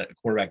 get him a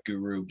quarterback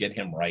guru, get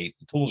him right.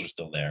 The tools are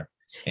still there.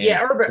 And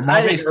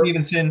Urban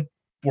Stevenson,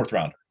 4th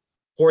rounder.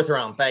 4th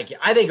round. Thank you.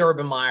 I think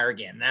Urban Meyer,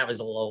 again, that was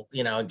a little,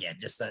 again,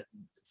 just a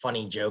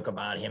funny joke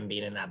about him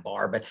being in that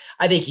bar, but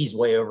I think he's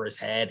way over his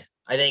head.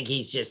 I think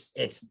he's just,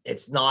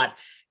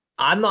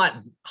 I'm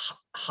not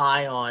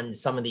high on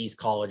some of these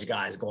college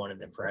guys going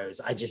into the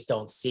pros. I just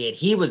don't see it.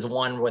 He was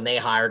one when they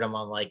hired him.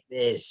 I'm like,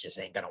 this just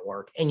ain't going to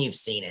work. And you've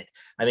seen it.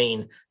 I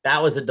mean,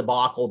 that was a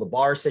debacle. The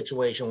bar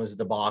situation was a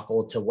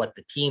debacle to what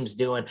the team's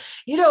doing.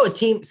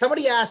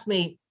 Somebody asked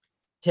me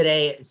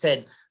today,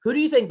 said, who do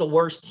you think the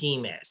worst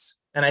team is?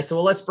 And I said,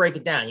 well, let's break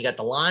it down. You got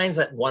the Lions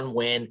at 1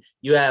 win.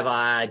 You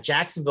have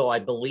Jacksonville, I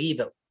believe.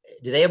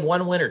 Do they have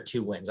 1 win or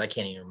 2 wins? I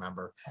can't even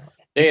remember.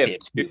 They have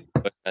 2,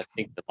 but I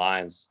think the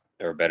Lions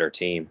are a better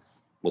team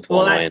with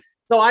 1 win.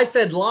 So I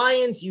said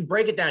Lions, you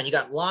break it down. You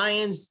got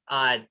Lions,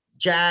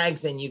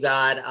 Jags, and you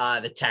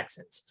got the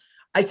Texans.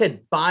 I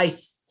said by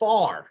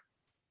far,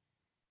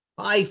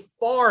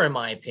 in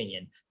my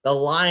opinion, the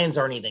Lions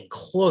aren't even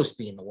close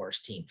being the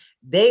worst team.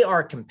 They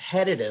are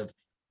competitive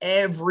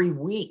every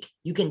week.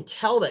 You can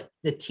tell that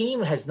the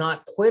team has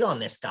not quit on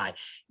this guy.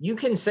 You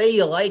can say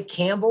you like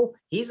Campbell.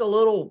 He's a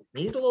little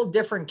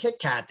different Kit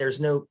Kat.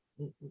 There's no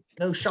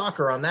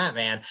shocker on that,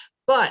 man.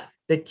 But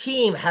the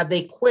team, have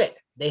they quit?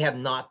 They have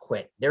not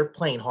quit. They're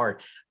playing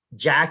hard.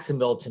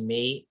 Jacksonville, to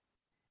me,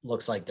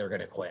 looks like they're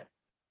going to quit.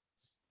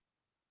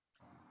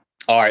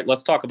 All right,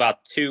 let's talk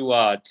about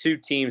two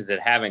teams that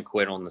haven't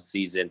quit on the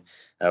season.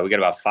 We got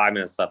about 5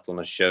 minutes left on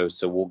the show,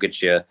 so we'll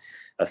get you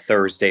a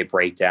Thursday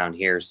breakdown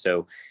here.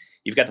 So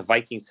you've got the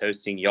Vikings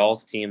hosting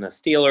y'all's team, the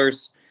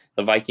Steelers.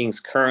 The Vikings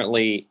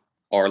currently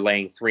are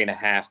laying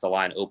 3.5. The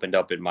line opened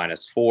up at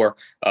 -4.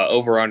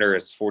 Over under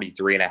is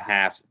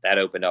 43.5. That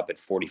opened up at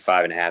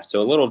 45.5.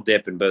 So a little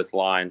dip in both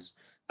lines.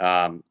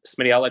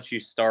 Smitty, I'll let you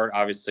start.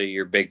 Obviously,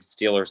 you're a big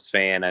Steelers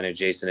fan. I know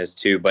Jason is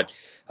too, but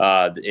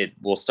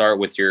we'll start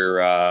with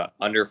your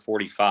under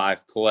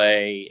 45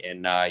 play,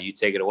 and you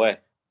take it away.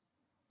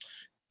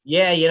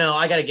 Yeah,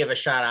 I got to give a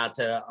shout out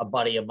to a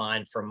buddy of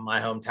mine from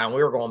my hometown.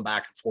 We were going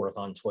back and forth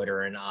on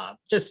Twitter, and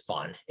just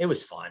fun. It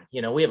was fun.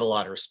 We have a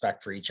lot of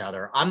respect for each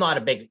other. I'm not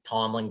a big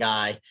Tomlin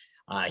guy.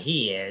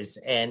 He is,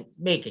 and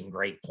making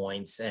great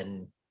points,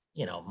 and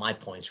my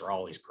points are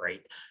always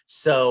great.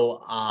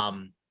 So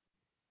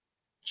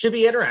should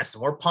be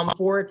interesting. We're pumped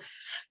for it.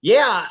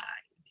 Yeah.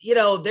 I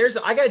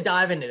got to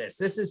dive into this.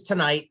 This is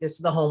tonight. This is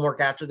the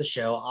homework after the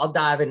show. I'll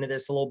dive into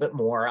this a little bit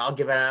more. I'll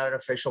give it out an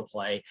official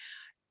play.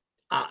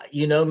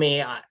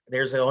 Me,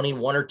 there's only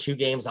 1 or 2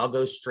 games I'll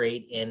go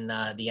straight in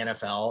the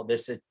NFL.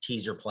 This is a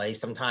teaser play.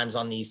 Sometimes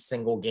on these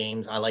single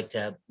games, I like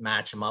to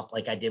match them up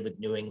like I did with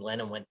New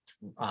England and went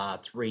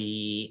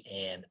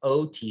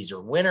 3-0 teaser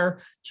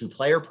winner, 2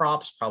 player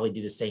props. Probably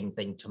do the same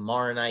thing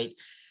tomorrow night.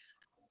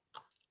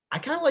 I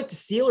kind of like the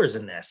Steelers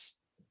in this.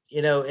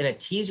 In a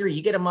teaser,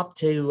 you get them up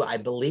to, I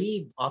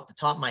believe, off the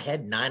top of my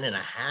head,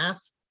 9.5.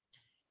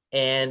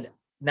 And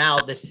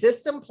now the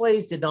system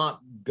plays did not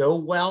go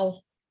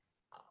well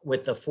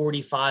with the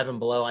 45 and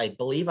below. I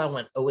believe I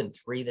went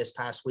 0-3 this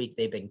past week.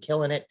 They've been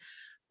killing it,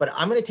 but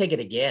I'm going to take it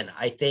again.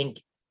 I think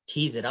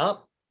tease it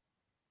up,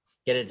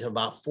 get it to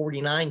about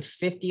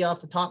 49.50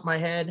 off the top of my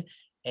head,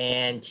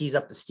 and tease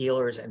up the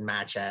Steelers and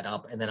match that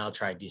up. And then I'll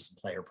try to do some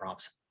player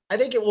props. I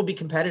think it will be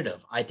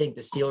competitive. I think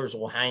the Steelers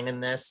will hang in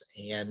this,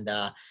 and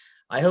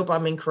I hope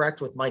I'm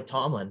incorrect with Mike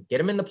Tomlin. Get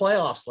him in the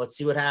playoffs. Let's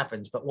see what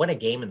happens, but win a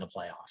game in the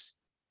playoffs.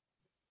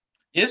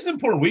 Yeah, it's an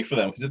important week for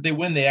them because if they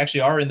win, they actually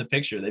are in the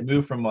picture. They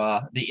move from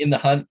the in the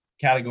hunt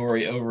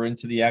category over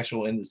into the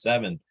actual in the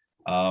 7.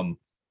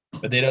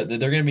 But they're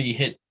going to be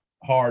hit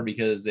hard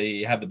because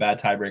they have the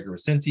bad tiebreaker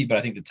with Cincy. But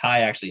I think the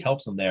tie actually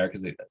helps them there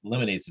because it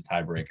eliminates the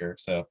tiebreaker.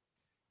 So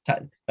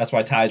That's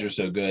why ties are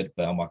so good,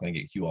 but I'm not going to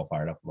get Q all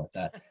fired up about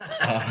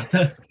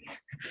that.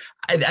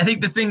 I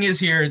think the thing is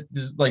here,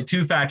 there's like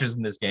two factors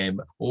in this game.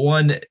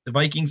 One, the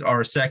Vikings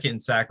are second in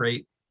sack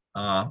rate.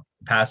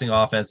 Passing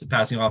offense. The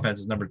passing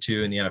offense is number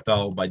 2 in the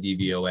NFL by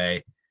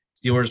DVOA.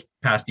 Steelers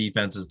pass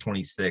defense is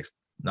 26th.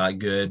 Not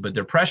good, but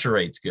their pressure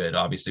rate's good,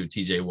 obviously, with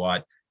TJ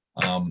Watt.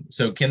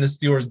 So can the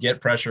Steelers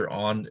get pressure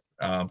on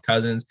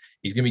Cousins?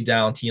 He's going to be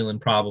down Thielen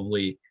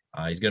probably.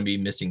 He's going to be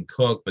missing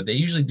Cook, but they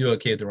usually do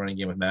okay with the running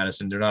game with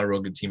Madison. They're not a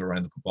real good team at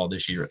running the football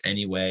this year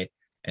anyway.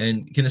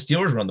 And can the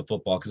Steelers run the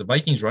football? Because the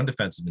Vikings' run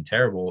defense has been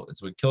terrible.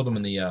 It's what killed them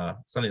in the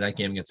Sunday night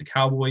game against the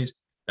Cowboys.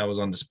 That was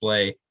on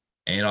display.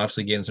 And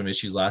obviously gave them some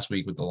issues last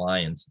week with the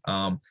Lions.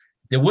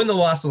 They wouldn't have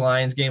lost the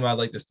Lions game. I'd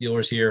like the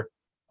Steelers here.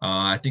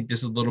 I think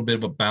this is a little bit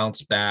of a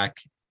bounce back.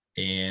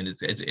 And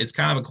it's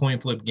kind of a coin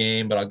flip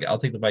game, but I'll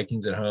take the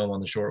Vikings at home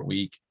on the short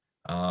week.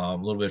 A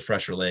little bit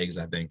fresher legs,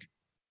 I think.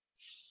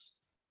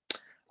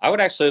 I would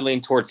actually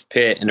lean towards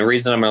Pitt, and the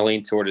reason I'm going to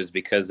lean toward is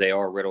because they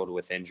are riddled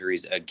with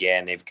injuries.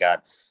 Again, they've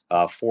got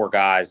 4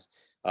 guys,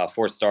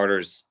 4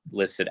 starters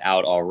listed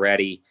out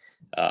already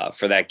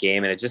for that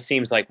game, and it just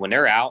seems like when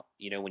they're out,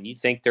 when you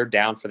think they're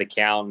down for the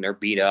count and they're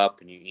beat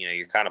up, and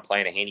you're kind of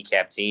playing a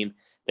handicap team,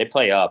 they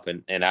play up,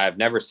 and I've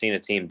never seen a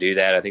team do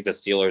that. I think the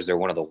Steelers are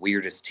one of the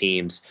weirdest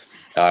teams,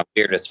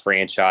 weirdest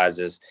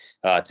franchises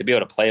to be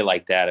able to play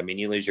like that. I mean,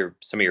 you lose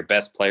some of your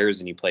best players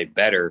and you play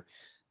better.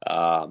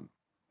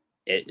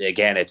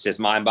 It just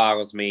mind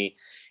boggles me.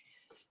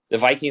 The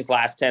Vikings'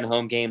 last 10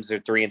 home games are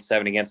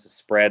 3-7 against the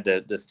spread.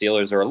 The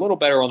Steelers are a little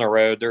better on the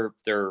road. They're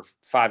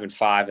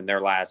 5-5 in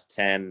their last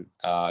 10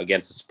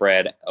 against the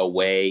spread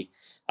away.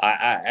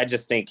 I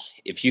just think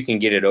if you can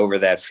get it over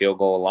that field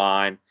goal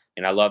line,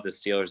 and I love the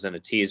Steelers in a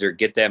teaser,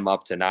 get them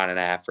up to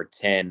 9.5 or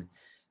 10,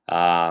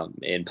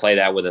 and play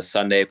that with a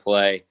Sunday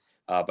play.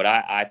 But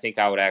I think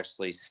I would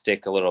actually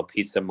stick a little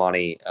pizza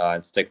money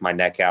and stick my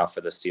neck out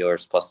for the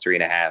Steelers plus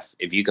 3.5.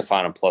 If you could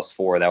find them plus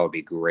 4, that would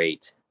be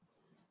great.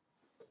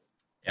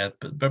 Yeah,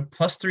 but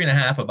plus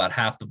 3.5 about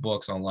half the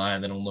books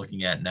online that I'm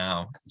looking at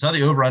now. So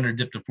the over/under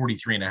dipped to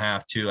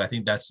 43.5 too. I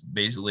think that's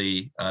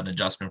basically an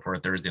adjustment for a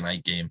Thursday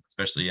night game,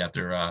 especially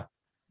after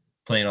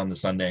playing on the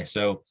Sunday.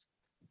 So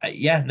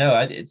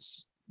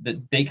it's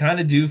they kind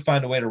of do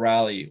find a way to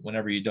rally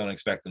whenever you don't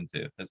expect them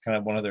to. That's kind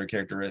of one of their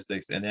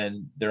characteristics. And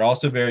then they're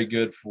also very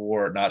good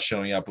for not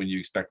showing up when you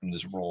expect them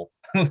to roll.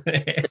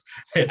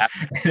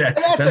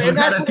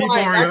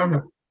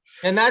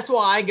 That's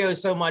why I go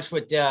so much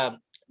with the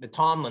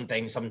Tomlin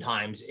thing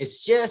sometimes.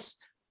 It's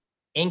just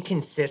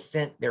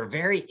inconsistent. They're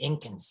very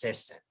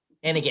inconsistent.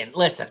 And again,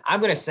 listen, I'm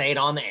going to say it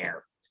on the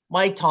air.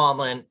 Mike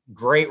Tomlin,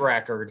 great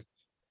record.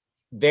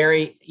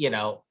 Very,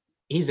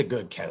 he's a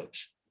good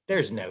coach.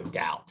 There's no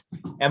doubt.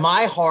 Am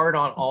I hard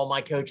on all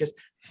my coaches?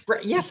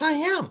 Yes, I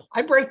am.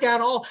 I break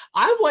down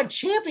I want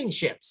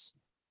championships.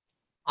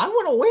 I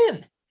want to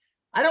win.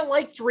 I don't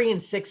like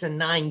 3-6 and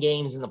 9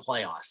 games in the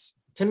playoffs.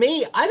 To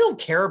me, I don't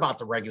care about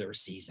the regular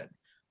season.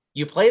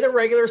 You play the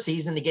regular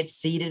season to get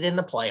seeded in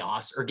the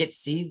playoffs or get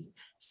seeded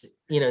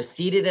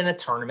in a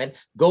tournament.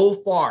 Go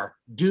far.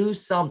 Do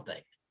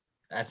something.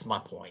 That's my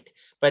point.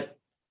 But,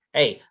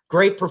 hey,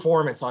 great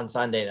performance on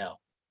Sunday, though.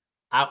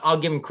 I'll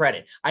give them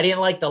credit. I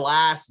didn't like the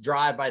last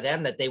drive by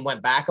them that they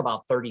went back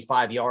about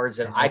 35 yards,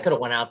 and I could have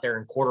went out there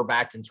and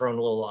quarterbacked and thrown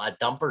little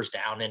dumpers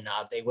down, and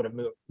they would have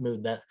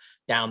moved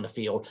down the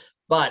field.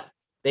 But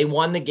they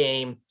won the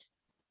game,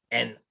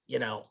 and,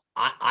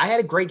 I had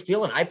a great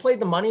feeling. I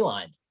played the money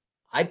line.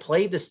 I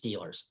played the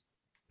Steelers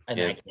in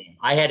that game.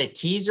 I had a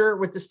teaser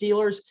with the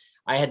Steelers.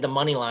 I had the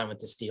money line with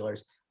the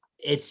Steelers.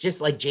 It's just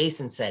like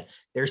Jason said,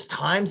 there's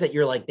times that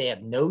you're like, they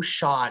have no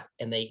shot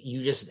and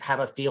you just have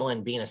a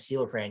feeling being a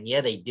Steeler fan. Yeah,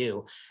 they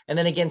do. And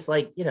then against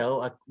a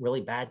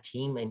really bad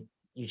team, and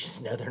you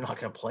just know they're not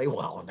going to play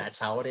well. And that's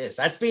how it is.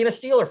 That's being a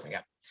Steeler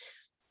fan.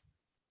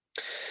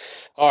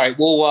 All right.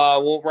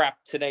 We'll wrap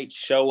tonight's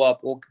show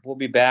up. We'll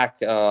be back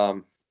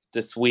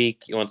this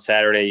week on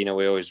Saturday.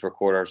 We always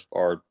record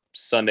our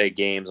Sunday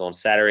games on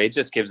Saturday. It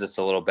just gives us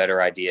a little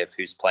better idea of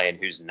who's playing,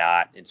 who's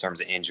not in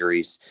terms of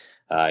injuries.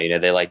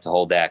 They like to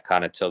hold that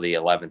kind of till the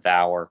 11th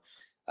hour.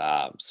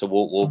 So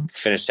we'll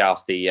finish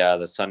off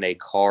the Sunday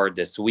card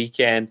this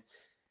weekend.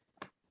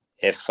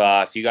 If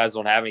you guys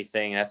don't have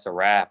anything, that's a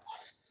wrap.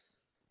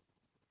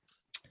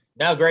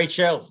 No, great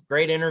show.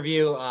 Great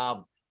interview.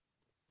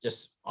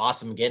 Just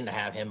awesome getting to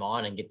have him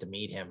on and get to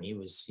meet him. He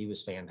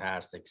was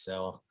fantastic.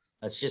 So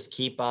let's just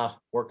keep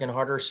working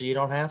harder so you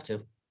don't have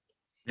to.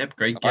 Yep.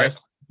 Great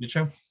guest. Good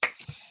show.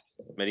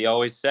 Mitty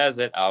always says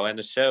it. I'll end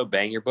the show.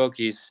 Bang your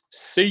bookies.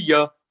 See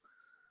ya.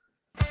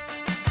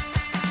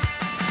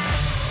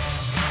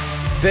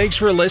 Thanks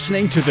for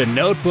listening to the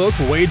Notebook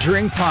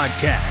Wagering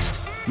Podcast.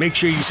 Make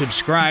sure you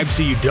subscribe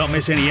so you don't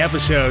miss any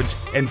episodes,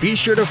 and be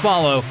sure to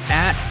follow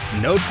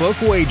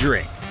 @Notebook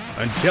Wagering.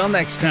 Until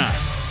next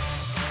time.